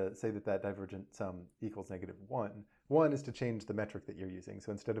try to say that divergent sum equals -1. One is to change the metric that you're using.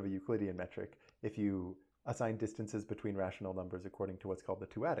 So instead of a Euclidean metric, if you assign distances between rational numbers according to what's called the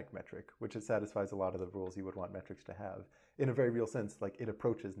two-adic metric, which it satisfies a lot of the rules you would want metrics to have. In a very real sense, like it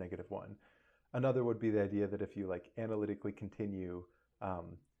approaches -1. Another would be the idea that if you like analytically continue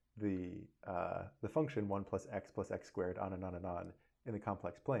the function 1 plus x squared on and on and on in the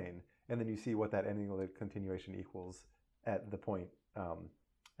complex plane, and then you see what that analytic continuation equals at the point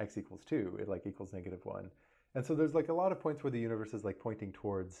x equals 2, it like equals -1. And so there's like a lot of points where the universe is like pointing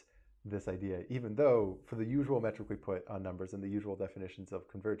towards this idea, even though for the usual metric we put on numbers and the usual definitions of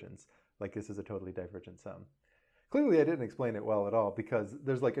convergence, like this is a totally divergent sum. Clearly I didn't explain it well at all, because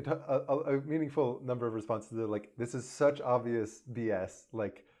there's like a meaningful number of responses that are like, this is such obvious BS,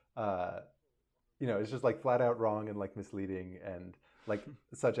 like, it's just like flat out wrong and like misleading, and like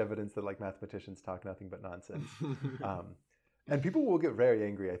such evidence that like mathematicians talk nothing but nonsense. And people will get very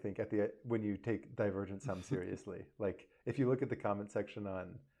angry, I think, when you take divergent sum seriously. Like if you look at the comment section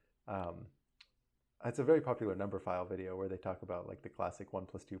on, it's a very popular number file video where they talk about like the classic 1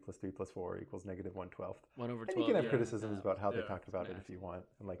 plus 2 plus 3 plus 4 equals -1/12. 1/12. And you can have criticisms about how they talked about it if you want.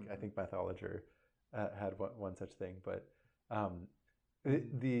 And like I think Mathologer had one such thing, but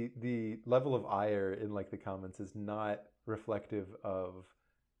the level of ire in like the comments is not reflective of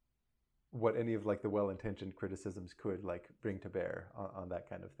what any of like the well-intentioned criticisms could like bring to bear on that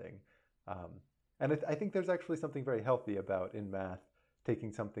kind of thing. And I think there's actually something very healthy about in math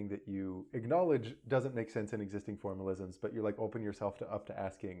taking something that you acknowledge doesn't make sense in existing formalisms, but you're like open yourself up to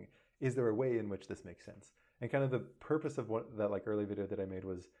asking, is there a way in which this makes sense? And kind of the purpose of that like early video that I made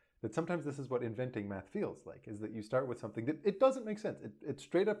was that sometimes this is what inventing math feels like, is that you start with something that it doesn't make sense. It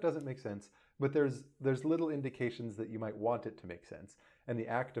straight up doesn't make sense, but there's little indications that you might want it to make sense. And the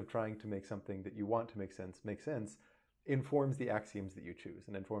act of trying to make something that you want to make sense informs the axioms that you choose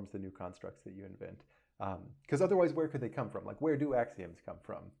and informs the new constructs that you invent. Because otherwise, where could they come from? Like, where do axioms come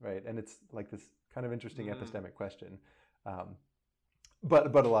from, right? And it's like this kind of interesting epistemic question.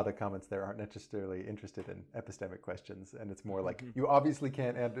 But a lot of comments there aren't necessarily interested in epistemic questions, and it's more like you obviously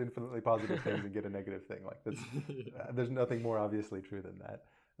can't add infinitely positive things and get a negative thing. Like that's, there's nothing more obviously true than that.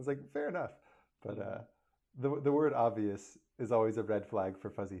 I was like, fair enough, but the word obvious is always a red flag for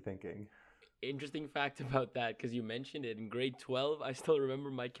fuzzy thinking. Interesting fact about that, because you mentioned it in grade 12. I still remember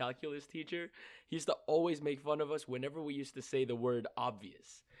my calculus teacher. He used to always make fun of us whenever we used to say the word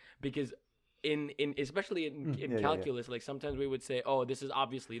obvious, because especially in calculus, like sometimes we would say, oh, this is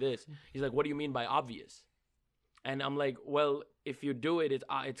obviously this. He's like, what do you mean by obvious? And I'm like, well, if you do it,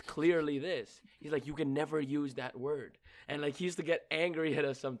 it's clearly this. He's like, you can never use that word. And like he used to get angry at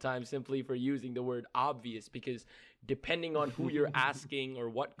us sometimes simply for using the word obvious, because depending on who you're asking or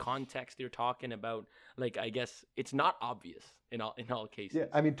what context you're talking about, like I guess it's not obvious in all cases. Yeah,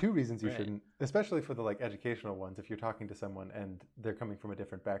 I mean, two reasons you shouldn't, especially for the like educational ones. If you're talking to someone and they're coming from a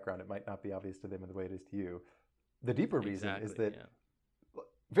different background, it might not be obvious to them in the way it is to you. The deeper reason is that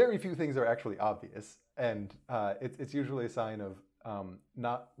very few things are actually obvious, and it's usually a sign of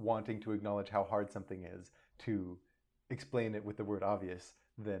not wanting to acknowledge how hard something is to explain it with the word obvious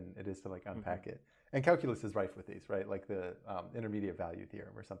than it is to like unpack it. And calculus is rife with these, right? Like the intermediate value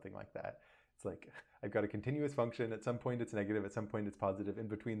theorem or something like that. It's like, I've got a continuous function. At some point it's negative. At some point it's positive. In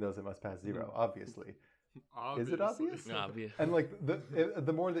between those, it must pass zero, obviously. Is it obvious? Obvious. And like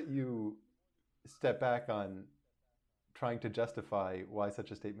the more that you step back on trying to justify why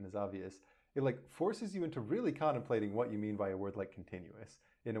such a statement is obvious, it like forces you into really contemplating what you mean by a word like continuous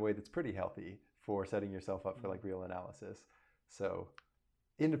in a way that's pretty healthy for setting yourself up for like real analysis. So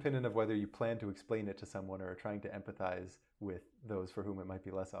independent of whether you plan to explain it to someone or are trying to empathize with those for whom it might be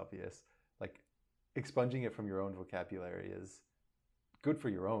less obvious, like expunging it from your own vocabulary is good for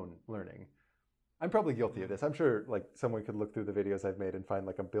your own learning. I'm probably guilty of this. I'm sure like someone could look through the videos I've made and find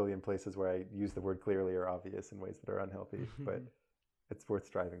like a billion places where I use the word clearly or obvious in ways that are unhealthy, but it's worth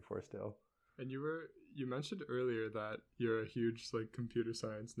striving for still. And you mentioned earlier that you're a huge like computer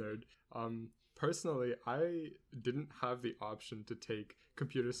science nerd. Personally, I didn't have the option to take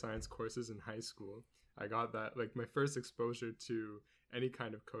computer science courses in high school. I got that, like my first exposure to any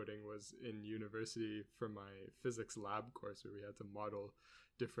kind of coding was in university for my physics lab course where we had to model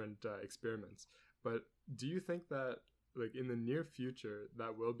different experiments. But do you think that like in the near future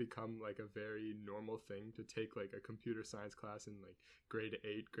that will become like a very normal thing to take like a computer science class in like grade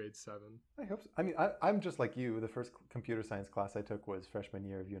 8, grade 7? I hope so. I mean, I'm just like you. The first computer science class I took was freshman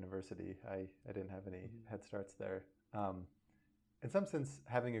year of university. I didn't have any head starts there. In some sense,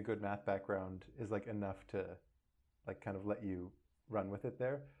 having a good math background is like enough to like kind of let you run with it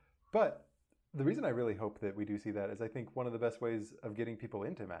there. But the reason I really hope that we do see that is I think one of the best ways of getting people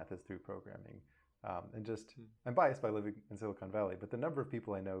into math is through programming. And just, I'm biased by living in Silicon Valley, but the number of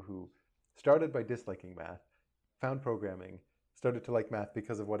people I know who started by disliking math, found programming, started to like math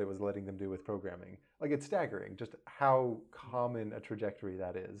because of what it was letting them do with programming. Like it's staggering just how common a trajectory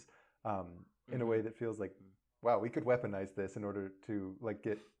that is, in a way that feels like, wow, we could weaponize this in order to like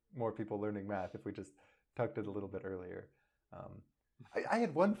get more people learning math if we just tucked it a little bit earlier. I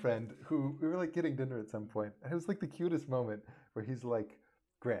had one friend who, we were like getting dinner at some point, and it was like the cutest moment where he's like,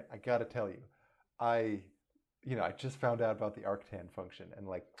 Grant, I gotta tell you, I just found out about the arctan function and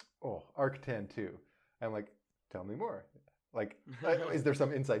like, oh, arctan too. I'm like, tell me more. Like, is there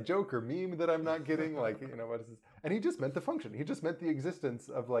some inside joke or meme that I'm not getting? Like, what is this? And he just meant the function. He just meant the existence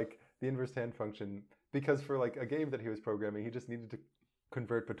of like the inverse tan function because for like a game that he was programming, he just needed to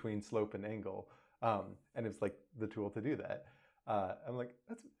convert between slope and angle. And it's like the tool to do that. I'm like,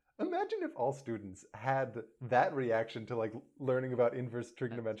 imagine if all students had that reaction to like learning about inverse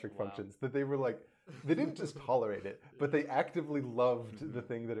trigonometric functions, that they were like, they didn't just tolerate it, but they actively loved the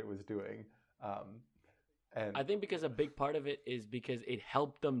thing that it was doing. And I think because a big part of it is because it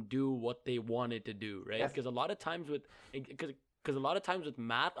helped them do what they wanted to do, right? Because a lot of times with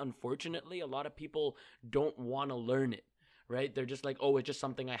math, unfortunately, a lot of people don't want to learn it, right? They're just like, oh, it's just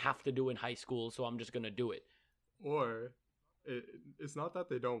something I have to do in high school, so I'm just going to do it. Or it's not that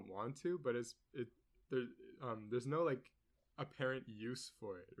they don't want to, but there's no like apparent use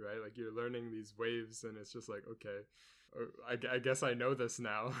for it, right? Like you're learning these waves and it's just like, okay, I guess I know this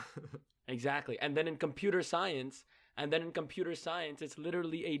now. Exactly. And then in computer science, it's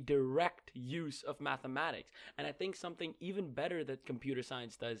literally a direct use of mathematics. And I think something even better that computer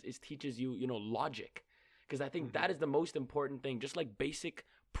science does is teaches you, logic. Because I think that is the most important thing. Just like basic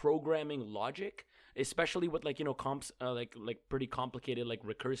programming logic, especially with like, comps, like pretty complicated, like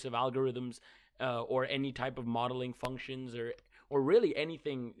recursive algorithms, or any type of modeling functions or really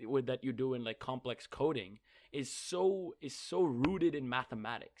anything that you do in like complex coding is so rooted in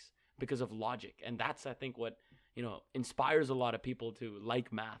mathematics because of logic. And that's, I think, what, inspires a lot of people to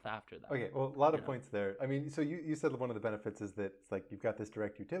like math after that. Okay, well, a lot of points there. I mean, so you said one of the benefits is that it's like you've got this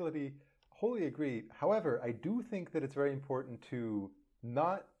direct utility. Wholly agree. However, I do think that it's very important to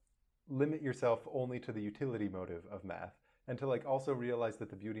not limit yourself only to the utility motive of math and to like also realize that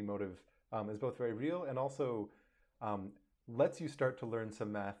the beauty motive is both very real and also lets you start to learn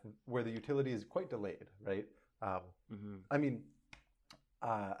some math where the utility is quite delayed, right? I mean,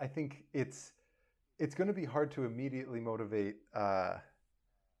 I think it's going to be hard to immediately motivate, I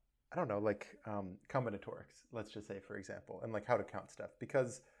don't know, like combinatorics, let's just say, for example, and like how to count stuff,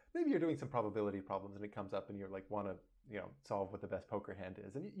 because maybe you're doing some probability problems and it comes up and you're like want to solve what the best poker hand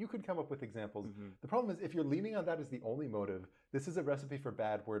is, and you could come up with examples. The problem is if you're leaning on that as the only motive, this is a recipe for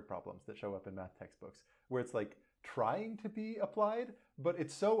bad word problems that show up in math textbooks, where it's like trying to be applied, but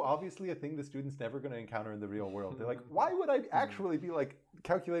it's so obviously a thing the student's never going to encounter in the real world. They're like, why would I actually be like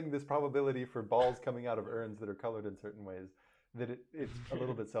calculating this probability for balls coming out of urns that are colored in certain ways, that it's a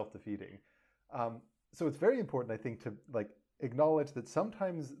little bit self-defeating. So it's very important, I think, to like acknowledge that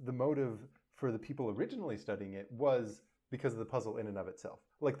sometimes the motive for the people originally studying it was because of the puzzle in and of itself.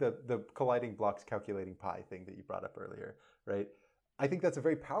 Like the colliding blocks calculating pi thing that you brought up earlier, right? I think that's a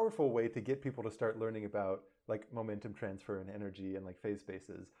very powerful way to get people to start learning about like momentum transfer and energy and like phase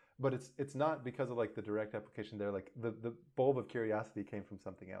spaces. But it's not because of like the direct application there. Like the bulb of curiosity came from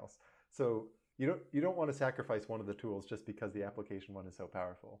something else. So you don't want to sacrifice one of the tools just because the application one is so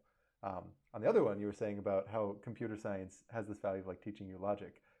powerful. On the other one, you were saying about how computer science has this value of like teaching you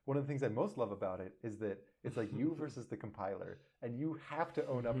logic. One of the things I most love about it is that it's like you versus the compiler, and you have to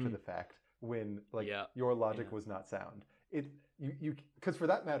own up to the fact when like your logic was not sound. Because for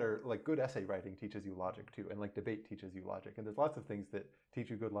that matter, like good essay writing teaches you logic too, and like debate teaches you logic, and there's lots of things that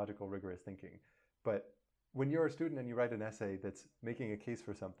teach you good logical, rigorous thinking. But when you're a student and you write an essay that's making a case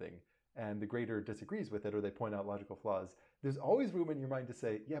for something, and the grader disagrees with it or they point out logical flaws, there's always room in your mind to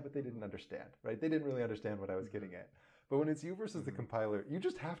say, yeah, but they didn't understand, right? They didn't really understand what I was getting at. But when it's you versus the compiler, you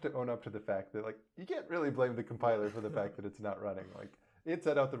just have to own up to the fact that like you can't really blame the compiler for the fact that it's not running. Like it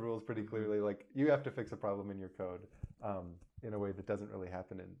set out the rules pretty clearly. Like you have to fix a problem in your code in a way that doesn't really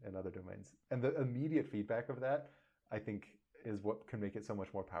happen in other domains. And the immediate feedback of that, I think, is what can make it so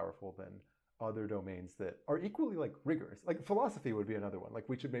much more powerful than other domains that are equally like rigorous. Like philosophy would be another one. Like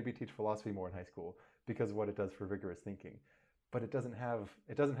we should maybe teach philosophy more in high school because of what it does for rigorous thinking. But it doesn't have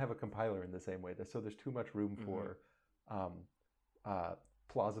a compiler in the same way. So there's too much room for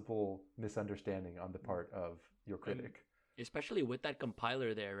plausible misunderstanding on the part of your critic. Especially with that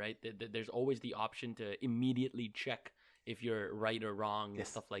compiler there, right? There's always the option to immediately check if you're right or wrong and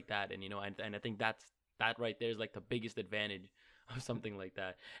stuff like that. And and I think that right there is like the biggest advantage of something like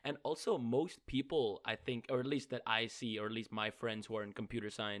that. And also most people, I think, or at least that I see, or at least my friends who are in computer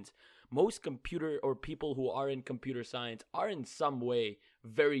science, most people who are in computer science are in some way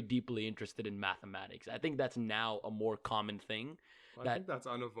very deeply interested in mathematics. I think that's now a more common thing. Well, I think that's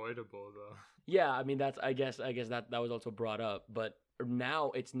unavoidable though. Yeah, I mean I guess that was also brought up, but now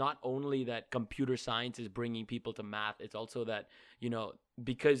it's not only that computer science is bringing people to math, it's also that,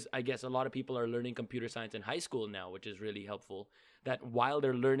 because I guess a lot of people are learning computer science in high school now, which is really helpful, that while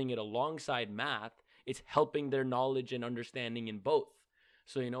they're learning it alongside math, it's helping their knowledge and understanding in both.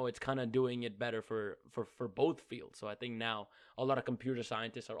 So, it's kind of doing it better for both fields. So I think now a lot of computer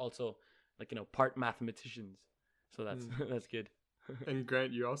scientists are also like, part mathematicians. So that's good. And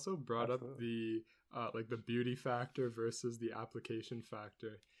Grant, you also brought up the the beauty factor versus the application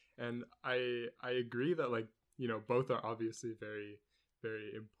factor, and I agree that both are obviously very,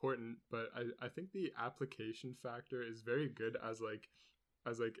 very important, but I think the application factor is very good as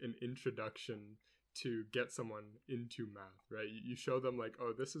an introduction to get someone into math, right? You show them like,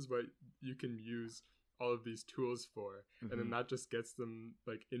 oh, this is what you can use all of these tools for, and then that just gets them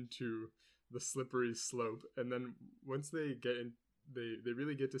like into the slippery slope, and then once they get in, they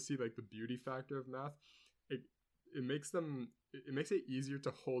really get to see like the beauty factor of math. It makes it easier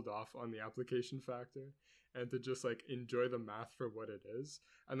to hold off on the application factor and to just like enjoy the math for what it is.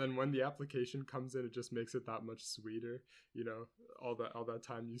 And then when the application comes in, it just makes it that much sweeter. All that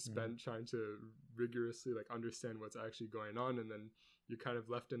time you spent trying to rigorously like understand what's actually going on, and then you're kind of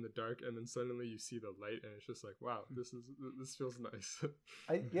left in the dark, and then suddenly you see the light, and it's just like, wow, this feels nice.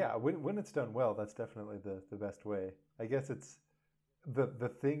 When it's done well, that's definitely the best way. I guess it's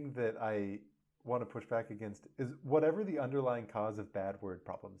the thing that I want to push back against is whatever the underlying cause of bad word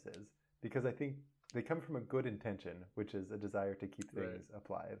problems is, because I think they come from a good intention, which is a desire to keep things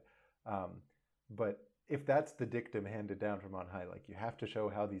applied. But if that's the dictum handed down from on high, like you have to show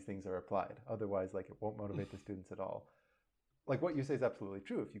how these things are applied, otherwise like it won't motivate the students at all. Like what you say is absolutely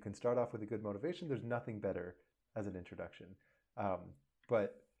true. If you can start off with a good motivation, there's nothing better as an introduction.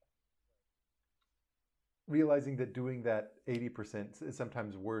 But realizing that doing that 80% is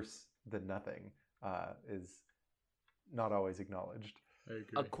sometimes worse than nothing is not always acknowledged. I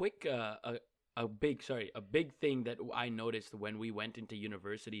agree. A quick, a big thing that I noticed when we went into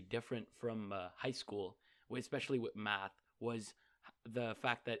university, different from high school, especially with math, was the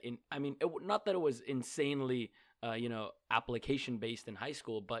fact that not that it was insanely application based in high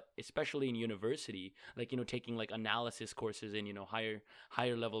school, but especially in university, like taking like analysis courses and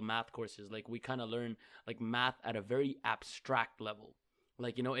higher level math courses, like we kind of learn like math at a very abstract level.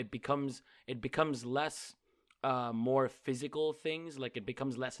 Like it becomes less more physical things, like it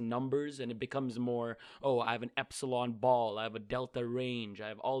becomes less numbers, and it becomes more, I have an epsilon ball, I have a delta range, I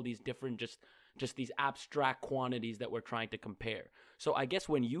have all these different just these abstract quantities that we're trying to compare. So I guess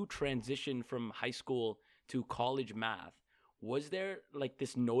when you transition from high school to college math, was there like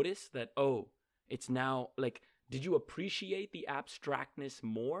this notice that, it's now like, did you appreciate the abstractness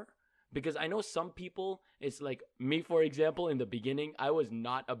more Because I know some people, it's like me, for example, in the beginning, I was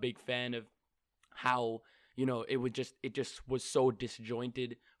not a big fan of how, it just was so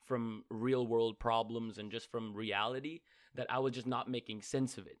disjointed from real world problems and just from reality that I was just not making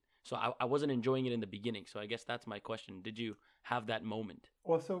sense of it. So I wasn't enjoying it in the beginning. So I guess that's my question. Did you have that moment?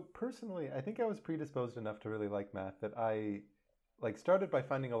 Well, so personally, I think I was predisposed enough to really like math that I started by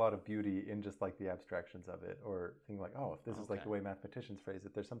finding a lot of beauty in just like the abstractions of it, or thinking like, oh, if this is like the way mathematicians phrase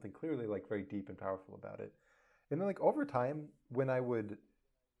it, there's something clearly like very deep and powerful about it. And then like over time, when I would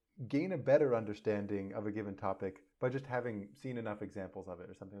gain a better understanding of a given topic by just having seen enough examples of it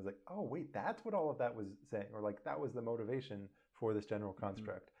or something, I was like, oh wait, that's what all of that was saying, or like that was the motivation for this general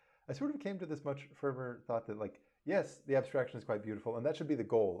construct. I sort of came to this much firmer thought that like, yes, the abstraction is quite beautiful and that should be the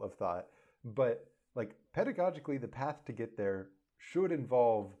goal of thought, but like pedagogically the path to get there should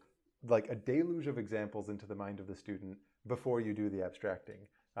involve like a deluge of examples into the mind of the student before you do the abstracting,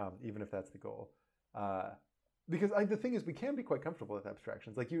 even if that's the goal. Because the thing is, we can be quite comfortable with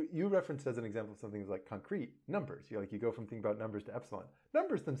abstractions. Like you referenced as an example of something like concrete numbers. You go from thinking about numbers to epsilon.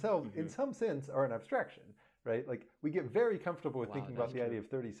 Numbers themselves, in some sense, are an abstraction, right? Like we get very comfortable with thinking about the idea of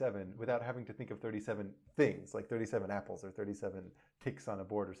 37 without having to think of 37 things, like 37 apples or 37 ticks on a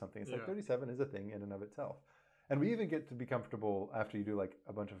board or something. It's like 37 is a thing in and of itself. And we even get to be comfortable after you do like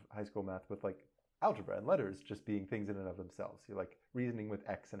a bunch of high school math with like algebra and letters just being things in and of themselves. You're like reasoning with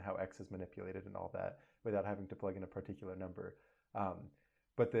x and how x is manipulated and all that without having to plug in a particular number.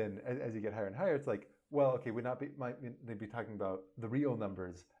 But then as you get higher and higher, it's like, well, okay, might be talking about the real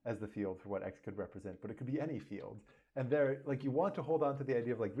numbers as the field for what x could represent, but it could be any field. And there, like, you want to hold on to the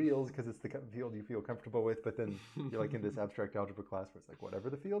idea of like reals because it's the field you feel comfortable with, but then you're like in this abstract algebra class where it's like whatever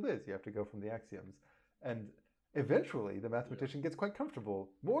the field is, you have to go from the axioms. And eventually the mathematician gets quite comfortable,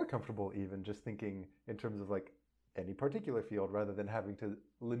 more comfortable even, just thinking in terms of like any particular field rather than having to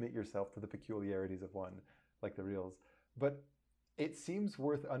limit yourself to the peculiarities of one, like the reals. But it seems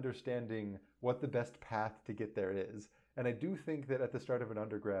worth understanding what the best path to get there is. And I do think that at the start of an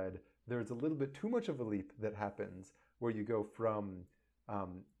undergrad, there's a little bit too much of a leap that happens where you go from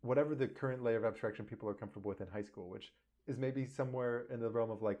whatever the current layer of abstraction people are comfortable with in high school, which is maybe somewhere in the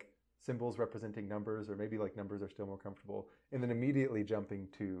realm of like symbols representing numbers, or maybe like numbers are still more comfortable, and then immediately jumping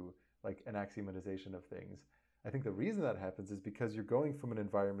to like an axiomatization of things. I think the reason that happens is because you're going from an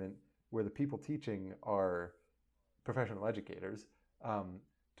environment where the people teaching are professional educators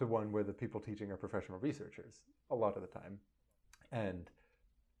to one where the people teaching are professional researchers a lot of the time. And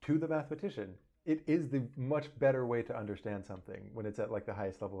to the mathematician, it is the much better way to understand something when it's at like the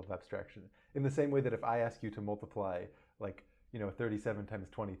highest level of abstraction. In the same way that if I ask you to multiply like 37 times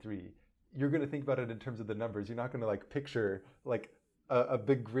 23, you're going to think about it in terms of the numbers. You're not going to like picture like a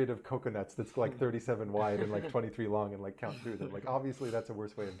big grid of coconuts that's like 37 wide and like 23 long and like count through them. Like obviously that's a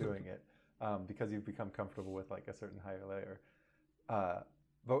worse way of doing it because you've become comfortable with like a certain higher layer.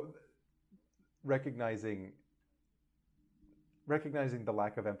 But recognizing the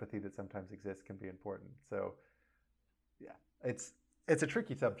lack of empathy that sometimes exists can be important. So yeah, it's a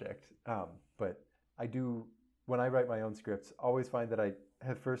tricky subject, but I do, when I write my own scripts, always find that I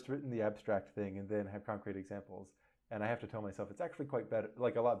have first written the abstract thing and then have concrete examples. And I have to tell myself it's actually quite better,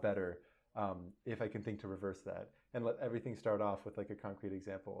 like a lot better, if I can think to reverse that and let everything start off with like a concrete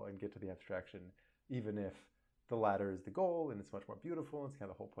example and get to the abstraction, even if the latter is the goal and it's much more beautiful. It's kind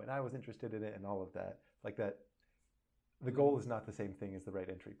of the whole point. I was interested in it and all of that. Like that, the goal is not the same thing as the right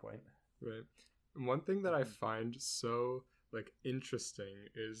entry point. Right. And one thing that I find so like interesting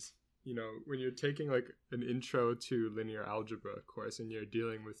is, when you're taking like an intro to linear algebra course and you're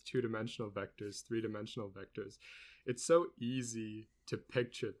dealing with 2-dimensional vectors, 3-dimensional vectors, it's so easy to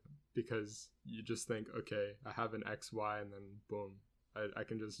picture them because you just think, okay, I have an x, y, and then boom, I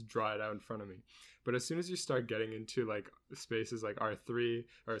can just draw it out in front of me. But as soon as you start getting into like spaces like R4,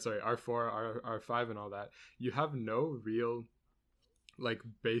 R5 and all that, you have no real like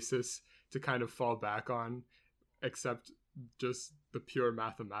basis to kind of fall back on except just the pure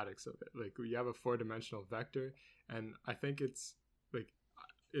mathematics of it. Like you have a 4-dimensional vector, and I think it's like,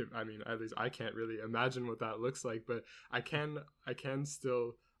 at least I can't really imagine what that looks like, but I can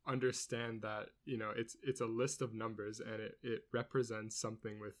still understand that it's a list of numbers and it represents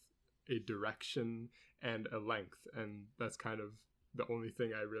something with a direction and a length, and that's kind of the only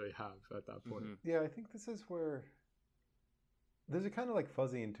thing I really have at that point. Yeah, I think this is where there's a kind of like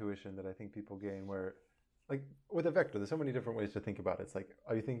fuzzy intuition that I think people gain where, like with a vector, there's so many different ways to think about it. It's like,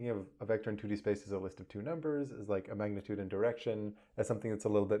 are you thinking of a vector in 2D space as a list of 2 numbers, as like a magnitude and direction, as something that's a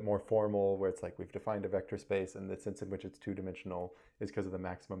little bit more formal, where it's like we've defined a vector space and the sense in which it's 2-dimensional is because of the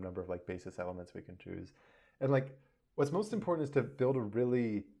maximum number of like basis elements we can choose. And like what's most important is to build a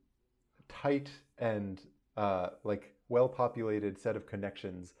really tight and like well-populated set of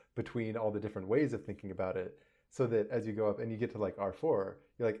connections between all the different ways of thinking about it, so that as you go up and you get to like R4,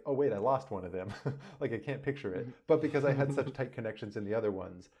 you're like, oh wait, I lost one of them. Like I can't picture it. But because I had such tight connections in the other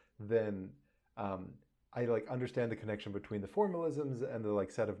ones, then I like understand the connection between the formalisms and the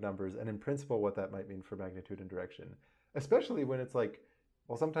like set of numbers, and in principle what that might mean for magnitude and direction. Especially when it's like,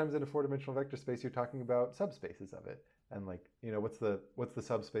 well, sometimes in a four-dimensional vector space you're talking about subspaces of it. And like, you know, what's the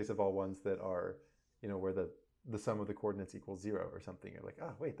subspace of all ones that are, you know, where the sum of the coordinates equals 0 or something. You're like,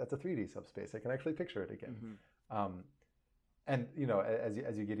 oh wait, that's a 3D subspace. I can actually picture it again. And you know,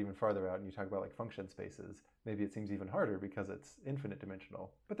 as you get even farther out and you talk about like function spaces, maybe it seems even harder because it's infinite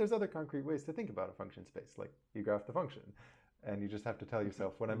dimensional. But there's other concrete ways to think about a function space, like you graph the function, and you just have to tell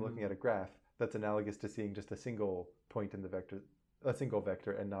yourself, when I'm looking at a graph, that's analogous to seeing just a single point in the vector, a single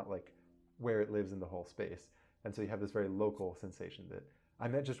vector, and not like where it lives in the whole space. And so you have this very local sensation that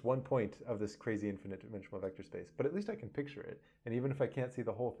I'm at just one point of this crazy infinite dimensional vector space, but at least I can picture it. And even if I can't see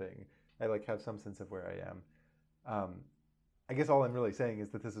the whole thing, I like have some sense of where I am. I guess all I'm really saying is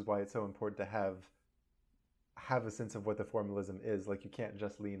that this is why it's so important to have a sense of what the formalism is. Like you can't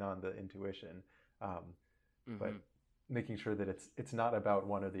just lean on the intuition, but making sure that it's not about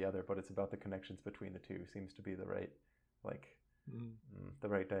one or the other, but it's about the connections between the two seems to be the right, like the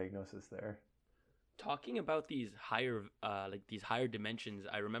right diagnosis there. Talking about these higher dimensions,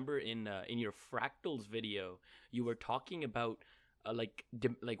 I remember in your fractals video, you were talking about like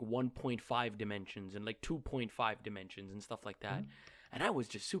 1.5 dimensions and like 2.5 dimensions and stuff like that. And I was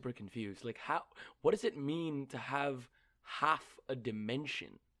just super confused. Like what does it mean to have half a dimension?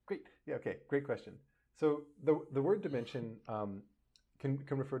 Great. Yeah, okay. Great question. So the word dimension can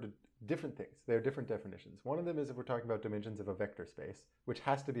refer to different things. There are different definitions. One of them is if we're talking about dimensions of a vector space, which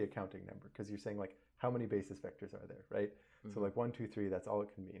has to be a counting number, because you're saying like how many basis vectors are there, right? So like 1, 2, 3, that's all it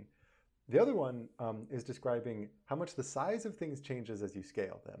can mean. The other one is describing how much the size of things changes as you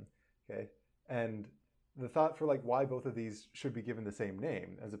scale them, okay? And the thought for like why both of these should be given the same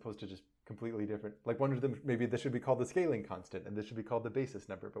name as opposed to just completely different, like one of them, maybe this should be called the scaling constant and this should be called the basis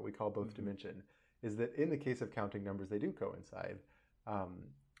number, but we call both dimension, is that in the case of counting numbers, they do coincide.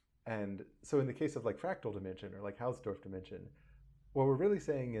 And so in the case of like fractal dimension or like Hausdorff dimension, what we're really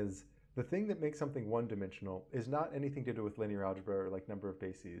saying is the thing that makes something one-dimensional is not anything to do with linear algebra or like number of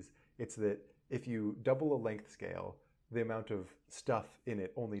bases. It's that if you double a length scale, the amount of stuff in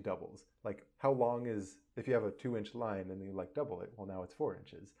it only doubles. Like how long is, if you have a 2-inch line and you like double it, well now it's 4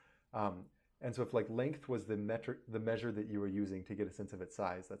 inches. And so if like length was the measure that you were using to get a sense of its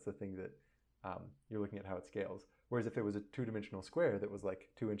size, that's the thing that you're looking at how it scales. Whereas if it was a 2-dimensional square that was like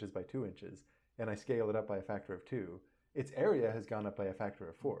 2 inches by 2 inches, and I scale it up by a factor of 2, its area has gone up by a factor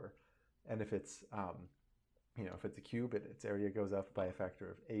of 4. And if it's, if it's a cube, its area goes up by a factor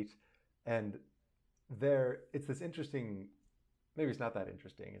of 8. And it's this interesting, maybe it's not that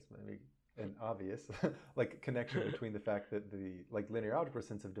interesting, it's maybe an obvious like connection between the fact that the like linear algebra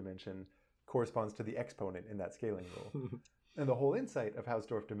sense of dimension corresponds to the exponent in that scaling rule. And the whole insight of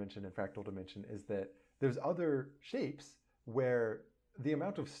Hausdorff dimension and fractal dimension is that there's other shapes where the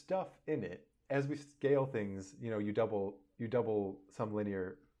amount of stuff in it, as we scale things, you double some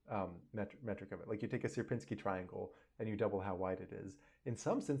linear metric of it. Like you take a Sierpinski triangle and you double how wide it is. In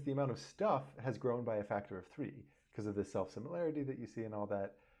some sense, the amount of stuff has grown by a factor of 3 because of this self-similarity that you see and all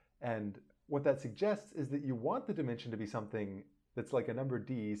that. And what that suggests is that you want the dimension to be something that's like a number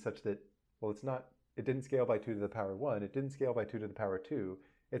d such that, well, it didn't scale by 2 to the power 1, it didn't scale by 2 to the power 2,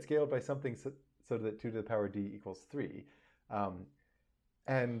 it scaled by something so that 2 to the power d equals 3.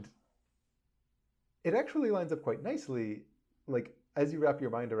 And it actually lines up quite nicely, like as you wrap your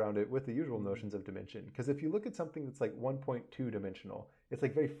mind around it with the usual notions of dimension. Because if you look at something that's like 1.2 dimensional, it's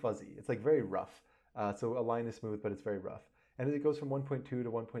like very fuzzy, it's like very rough. So a line is smooth, but it's very rough. And as it goes from 1.2 to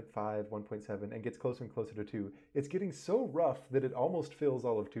 1.5, 1.7, and gets closer and closer to 2, it's getting so rough that it almost fills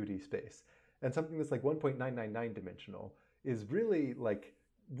all of 2D space. And something that's like 1.999 dimensional is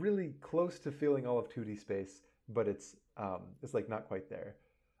really close to filling all of 2D space, but it's like not quite there.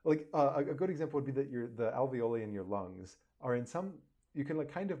 Like a good example would be that the alveoli in your lungs are in some, you can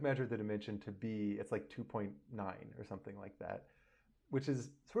like kind of measure the dimension to be, it's like 2.9 or something like that, which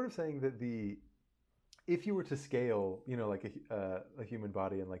is sort of saying that if you were to scale, like a human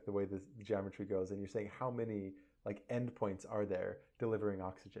body and like the way the geometry goes, and you're saying how many like endpoints are there delivering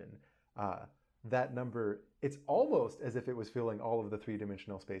oxygen, that number, it's almost as if it was filling all of the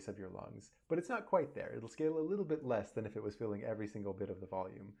 3-dimensional space of your lungs, but it's not quite there. It'll scale a little bit less than if it was filling every single bit of the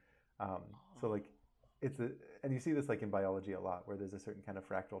volume. So like and you see this like in biology a lot, where there's a certain kind of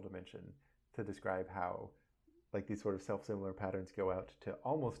fractal dimension to describe how like these sort of self-similar patterns go out to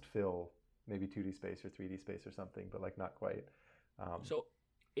almost fill maybe 2D space or 3D space or something, but like not quite. So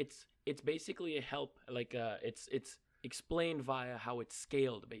it's basically a help, like it's explained via how it's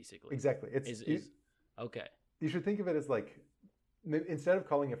scaled, basically. Exactly. Okay. You should think of it as like, instead of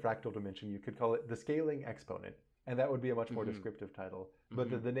calling it fractal dimension, you could call it the scaling exponent, and that would be a much more descriptive title.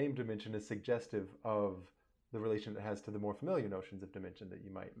 But the name dimension is suggestive of the relation it has to the more familiar notions of dimension that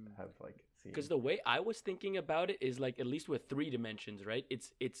you might have like seen. Because the way I was thinking about it is like, at least with 3 dimensions, right?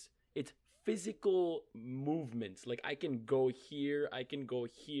 It's physical movements. Like I can go here, I can go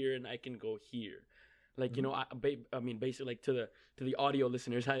here, and I can go here. Like, you know, I mean, basically, like to the audio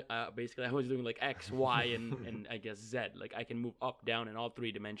listeners, I was doing like X, Y, and I guess Z. Like I can move up, down, in all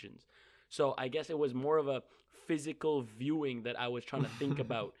 3 dimensions. So I guess it was more of a physical viewing that I was trying to think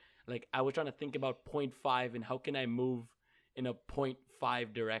about. Like I was trying to think about 0.5 and how can I move in a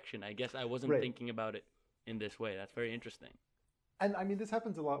 0.5 direction. I guess I wasn't thinking about it in this way. That's very interesting. And I mean, this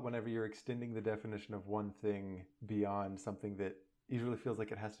happens a lot whenever you're extending the definition of one thing beyond something that usually feels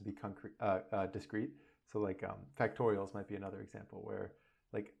like it has to be discrete. So like factorials might be another example where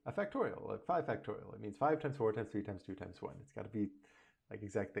like a factorial, like 5 factorial, it means 5 times 4 times 3 times 2 times 1. It's got to be like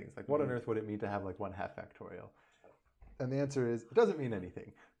exact things. Like what on earth would it mean to have like 1/2 factorial? And the answer is it doesn't mean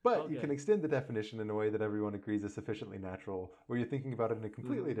anything. But you can extend the definition in a way that everyone agrees is sufficiently natural, where you're thinking about it in a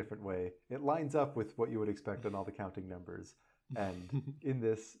completely different way. It lines up with what you would expect on all the counting numbers. And in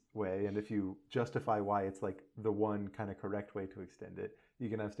this way, and if you justify why it's like the one kind of correct way to extend it, you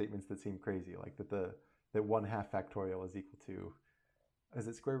can have statements that seem crazy, like that 1/2 factorial is equal to, is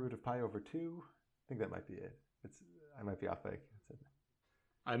it square root of pi over 2? I think that might be it. I might be off by.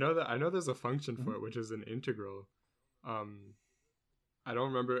 I know there's a function for it, which is an integral. I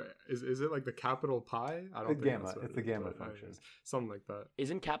don't remember. Is it like the capital pi? I don't think gamma. It's the gamma function. Something like that.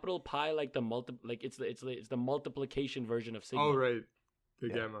 Isn't capital pi like the it's the multiplication version of sigma? Oh right, the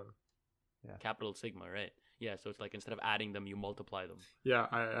gamma. Yeah. Capital sigma, right? Yeah. So it's like instead of adding them, you multiply them. Yeah,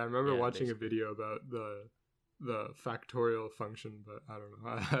 I remember watching a video about the factorial function, but I don't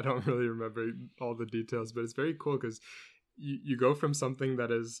know. I don't really remember all the details, but it's very cool because you go from something that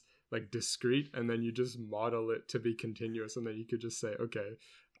is like discrete, and then you just model it to be continuous, and then you could just say, okay,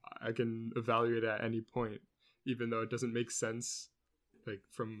 I can evaluate at any point, even though it doesn't make sense like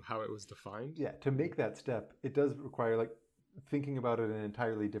from how it was defined. Yeah, to make that step, it does require like thinking about it in an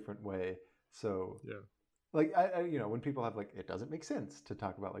entirely different way. So yeah, like I when people have like, it doesn't make sense to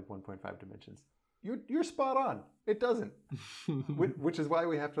talk about like 1.5 dimensions, you're spot on. It doesn't. Which is why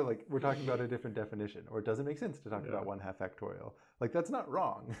we have to like, we're talking about a different definition, or it doesn't make sense to talk about 1/2 factorial. Like that's not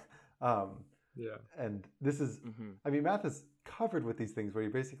wrong. And this is, I mean, math is covered with these things where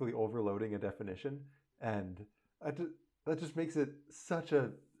you're basically overloading a definition, and that just makes it such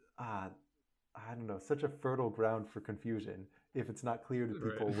a, such a fertile ground for confusion if it's not clear to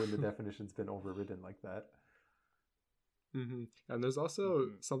people when the definition's been overridden like that. And there's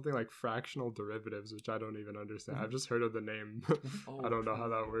also something like fractional derivatives, which I don't even understand. I've just heard of the name. I don't know how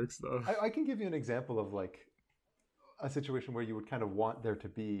that works though. I can give you an example of like a situation where you would kind of want there to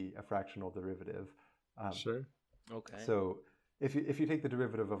be a fractional derivative. Sure. Okay. So if you take the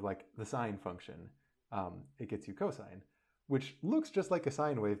derivative of like the sine function, it gets you cosine, which looks just like a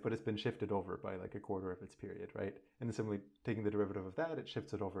sine wave, but it's been shifted over by like a quarter of its period, right? And then similarly, taking the derivative of that, it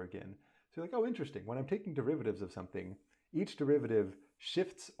shifts it over again. So you're like, oh, interesting. When I'm taking derivatives of something, each derivative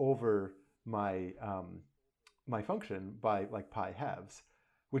shifts over my my function by like pi halves,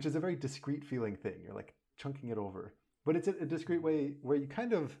 which is a very discrete feeling thing. You're like chunking it over. But it's a discrete way where you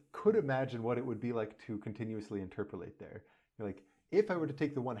kind of could imagine what it would be like to continuously interpolate there. You're like, if I were to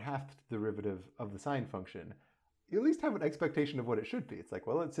take the 1/2 derivative of the sine function, you at least have an expectation of what it should be. It's like,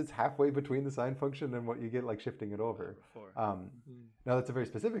 well, it sits halfway between the sine function and what you get like shifting it over. Now that's a very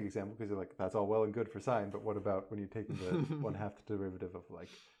specific example because you're like, that's all well and good for sine, but what about when you're taking the 1/2 derivative of like,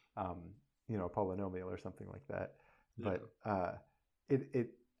 a polynomial or something like that? Yeah. But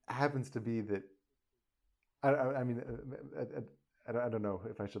it happens to be that, I mean, I don't know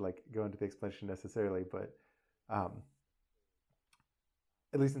if I should like go into the explanation necessarily, but at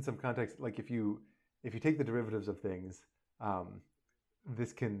least in some context, like if you take the derivatives of things,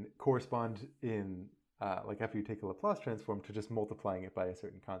 this can correspond in like after you take a Laplace transform to just multiplying it by a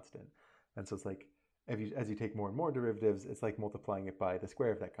certain constant. And so it's like as you take more and more derivatives, it's like multiplying it by the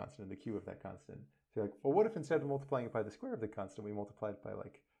square of that constant, the cube of that constant. So you're like, well, what if instead of multiplying it by the square of the constant, we multiply it by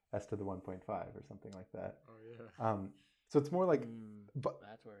like s to the 1.5 or something like that. Oh yeah. So it's more like, but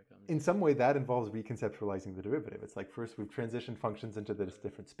that's where it comes in some way that involves reconceptualizing the derivative. It's like first we've transitioned functions into this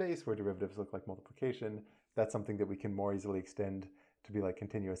different space where derivatives look like multiplication. That's something that we can more easily extend to be like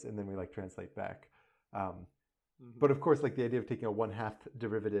continuous, and then we like translate back. But of course, like the idea of taking a 1/2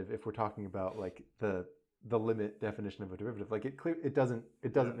 derivative, if we're talking about like the limit definition of a derivative, like it doesn't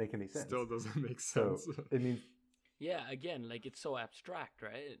make any sense. Still doesn't make sense. So it means again, like it's so abstract,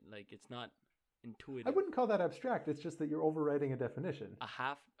 right? Like it's not intuitive. I wouldn't call that abstract. It's just that you're overriding a definition.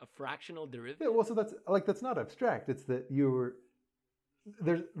 A fractional derivative. Yeah, well, so that's not abstract. It's that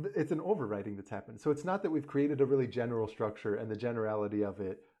it's an overriding that's happened. So it's not that we've created a really general structure and the generality of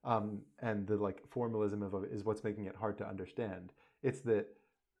it and the like formalism of it is what's making it hard to understand. It's that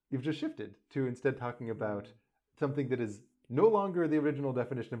you've just shifted to instead talking about something that is no longer the original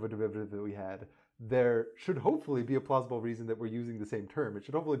definition of a derivative that we had. There should hopefully be a plausible reason that we're using the same term. It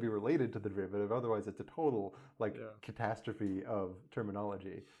should hopefully be related to the derivative. Otherwise, it's a total catastrophe of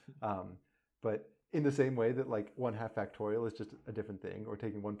terminology. But in the same way that like 1/2 factorial is just a different thing, or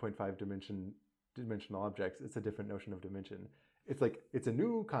taking 1.5 dimensional objects, it's a different notion of dimension. It's like it's a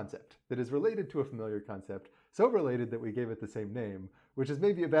new concept that is related to a familiar concept, so related that we gave it the same name, which is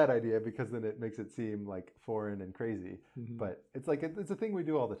maybe a bad idea because then it makes it seem like foreign and crazy. But it's like it's a thing we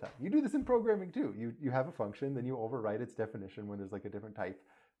do all the time. You do this in programming too. You have a function, then you overwrite its definition when there's like a different type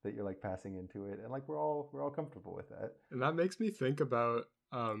that you're like passing into it, and like we're all comfortable with that. And that makes me think about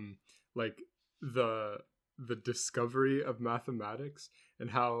like the discovery of mathematics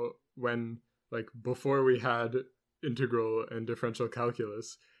and how when like before we had integral and differential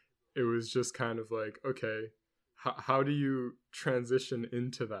calculus, it was just kind of like, okay, how do you transition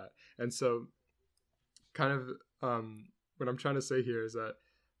into that? And so kind of what I'm trying to say here is that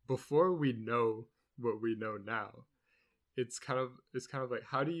before we know what we know now, it's kind of like,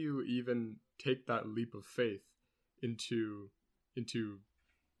 how do you even take that leap of faith into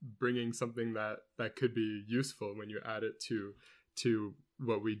bringing something that could be useful when you add it to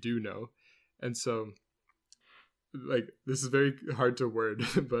what we do know? And so like this is very hard to word,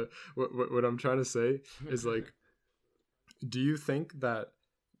 but what I'm trying to say is like, do you think that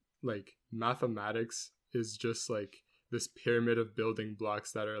like mathematics is just like this pyramid of building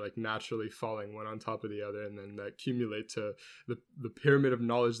blocks that are like naturally falling one on top of the other and then that accumulate to the pyramid of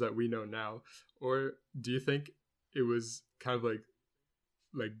knowledge that we know now? Or do you think it was kind of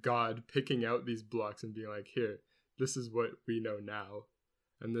like God picking out these blocks and being like, here, this is what we know now,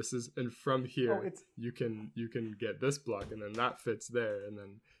 and from here you can get this block, and then that fits there, and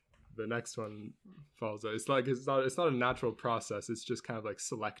then the next one falls out. It's not a natural process. It's just kind of like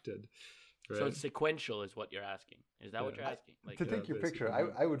selected. Right? So it's sequential is what you're asking. Is that what you're asking? Like, to take your picture,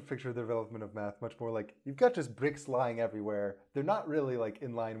 I would picture the development of math much more like you've got just bricks lying everywhere. They're not really like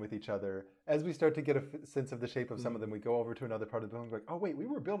in line with each other. As we start to get a sense of the shape of some of them, we go over to another part of the building, like, oh wait, we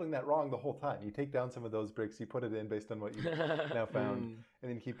were building that wrong the whole time. You take down some of those bricks, you put it in based on what you now found,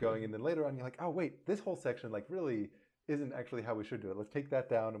 and then keep going. And then later on, you're like, oh wait, this whole section like really isn't actually how we should do it. Let's take that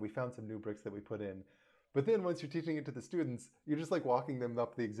down, and we found some new bricks that we put in. But then once you're teaching it to the students, you're just like walking them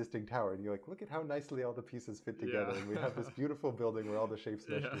up the existing tower, and you're like, look at how nicely all the pieces fit together. And we have this beautiful building where all the shapes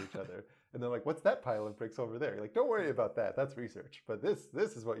mesh to each other. And they're like, what's that pile of bricks over there? You're like, don't worry about that. That's research. But this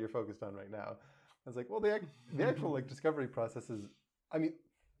is what you're focused on right now. I was like, well, the actual like discovery process is, I mean,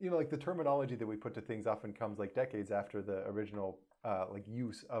 you know, like the terminology that we put to things often comes like decades after the original like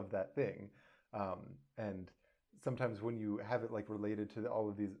use of that thing. And sometimes when you have it like related to all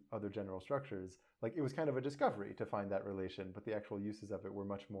of these other general structures, like it was kind of a discovery to find that relation, but the actual uses of it were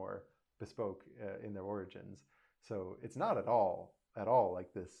much more bespoke in their origins. So it's not at all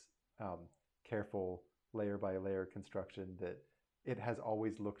like this careful layer by layer construction that it has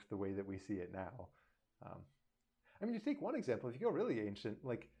always looked the way that we see it now. I mean, you take one example, if you go really ancient,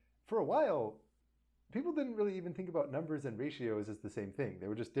 like for a while, people didn't really even think about numbers and ratios as the same thing. They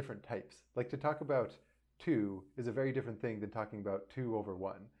were just different types. Like to talk about 2 is a very different thing than talking about 2 over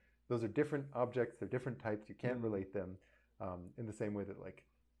 1. Those are different objects, they're different types, you can't relate them in the same way that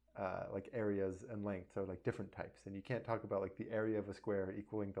like areas and lengths are like different types, and you can't talk about like the area of a square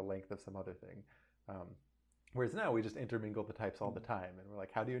equaling the length of some other thing. Whereas now we just intermingle the types all the time, and we're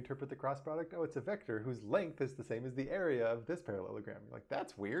like, how do you interpret the cross product? Oh, it's a vector whose length is the same as the area of this parallelogram. You're like,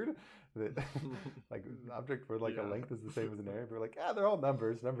 that's weird. That like an object where like a length is the same as an area. But we're like, they're all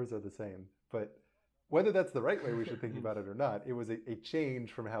numbers. Numbers are the same. But whether that's the right way we should think about it or not, it was a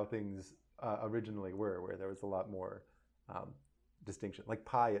change from how things originally were, where there was a lot more distinction. Like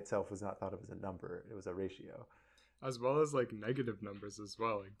pi itself was not thought of as a number, it was a ratio. As well as like negative numbers as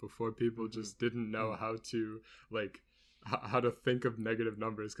well. Like before, people just didn't know how to like how to think of negative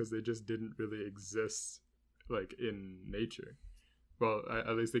numbers because they just didn't really exist like in nature. Well,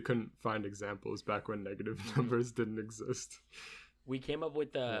 at least they couldn't find examples back when negative numbers didn't exist. We came up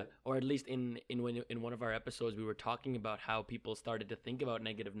with or at least in one of our episodes, we were talking about how people started to think about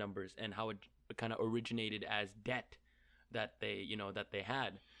negative numbers and how it kind of originated as debt that they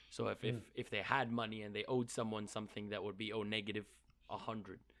had. So if they had money and they owed someone something, that would be negative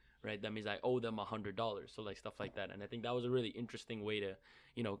 100, right? That means I owe them $100. So like stuff like that. And I think that was a really interesting way to,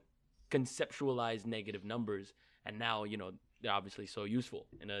 conceptualize negative numbers. And now, they're obviously so useful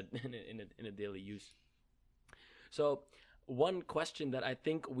in a daily use. So one question that I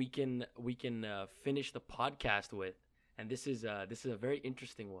think we can finish the podcast with, and this is a very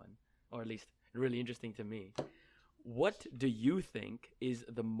interesting one, or at least really interesting to me. What do you think is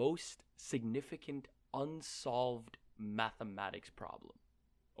the most significant unsolved mathematics problem,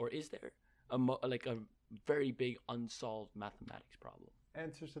 or is there a very big unsolved mathematics problem?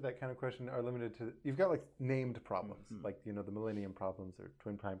 Answers to that kind of question are limited to, you've got like named problems, like the Millennium problems or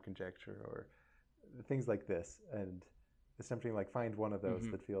twin prime conjecture or things like this, and attempting like find one of those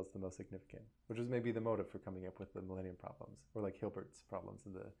that feels the most significant, which was maybe the motive for coming up with the Millennium problems, or like Hilbert's problems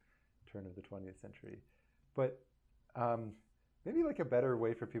in the turn of the 20th century. But maybe like a better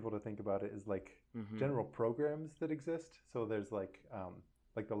way for people to think about it is like general programs that exist. So there's like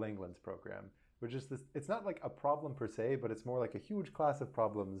the Langlands program, which is this, it's not like a problem per se, but it's more like a huge class of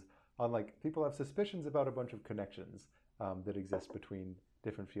problems on like people have suspicions about a bunch of connections that exist between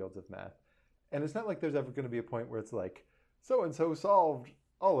different fields of math. And it's not like there's ever going to be a point where it's like, so-and-so solved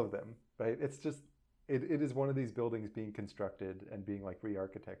all of them, right? It's just, it is one of these buildings being constructed and being like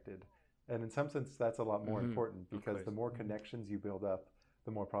re-architected. And in some sense, that's a lot more important, because the more connections you build up,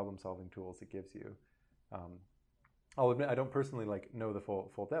 the more problem-solving tools it gives you. I'll admit, I don't personally like know the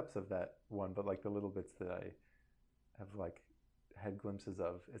full depths of that one, but like the little bits that I have like had glimpses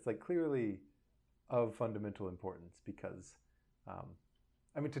of, it's like clearly of fundamental importance, because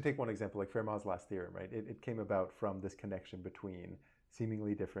to take one example, like Fermat's last theorem, right? It came about from this connection between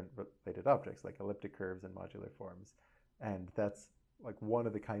seemingly different related objects, like elliptic curves and modular forms. And that's like one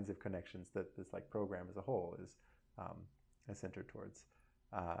of the kinds of connections that this like program as a whole is centered towards.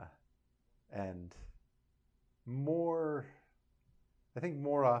 And I think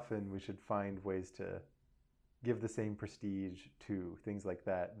more often we should find ways to give the same prestige to things like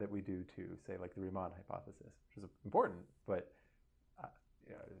that we do to, say, like the Riemann hypothesis, which is important, but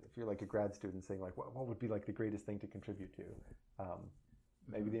if you're like a grad student saying like, what would be like the greatest thing to contribute to?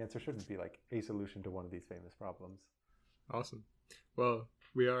 Maybe the answer shouldn't be like a solution to one of these famous problems. Awesome. Well,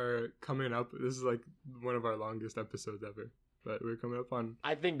 we are coming up. This is like one of our longest episodes ever, but we're coming up on.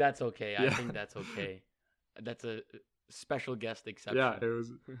 I think that's okay. Yeah. I think that's okay. That's a special guest exception. Yeah,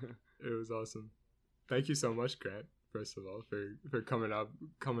 it was awesome. Thank you so much, Grant. First of all, for coming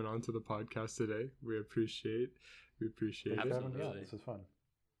on to the podcast today. We appreciate it. Yeah, this was fun.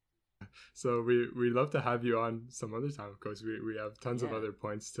 So we'd love to have you on some other time. Of course, we have tons of other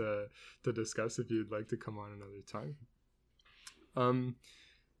points to discuss if you'd like to come on another time.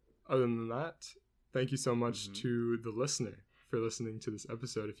 Other than that, thank you so much to the listener for listening to this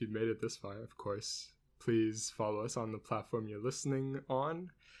episode. If you've made it this far, of course, please follow us on the platform you're listening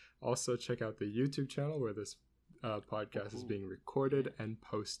on. Also, check out the YouTube channel where this podcast is being recorded and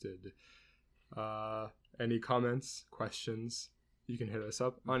posted. Any comments, questions, you can hit us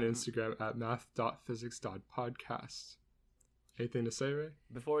up on Instagram at math.physics.podcast. Anything to say, Ray?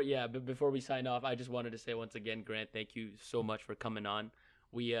 Before we sign off, I just wanted to say once again, Grant, thank you so much for coming on.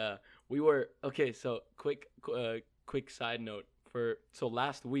 We were okay. So quick side note so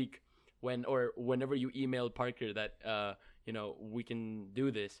last week whenever you emailed Parker that we can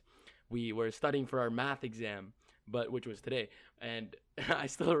do this, we were studying for our math exam, which was today, and I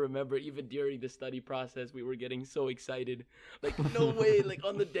still remember even during the study process we were getting so excited, like no way, like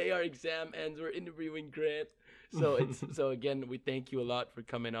on the day our exam ends we're interviewing Grant. So again, we thank you a lot for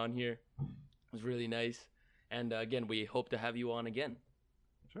coming on here. It was really nice, and again, we hope to have you on again.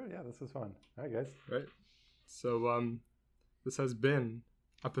 Sure, yeah, this was fun. All right, guys. Right. So this has been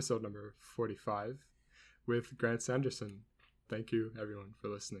episode number 45 with Grant Sanderson. Thank you, everyone, for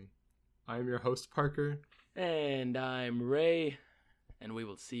listening. I'm your host, Parker. And I'm Ray, and we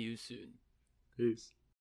will see you soon. Peace.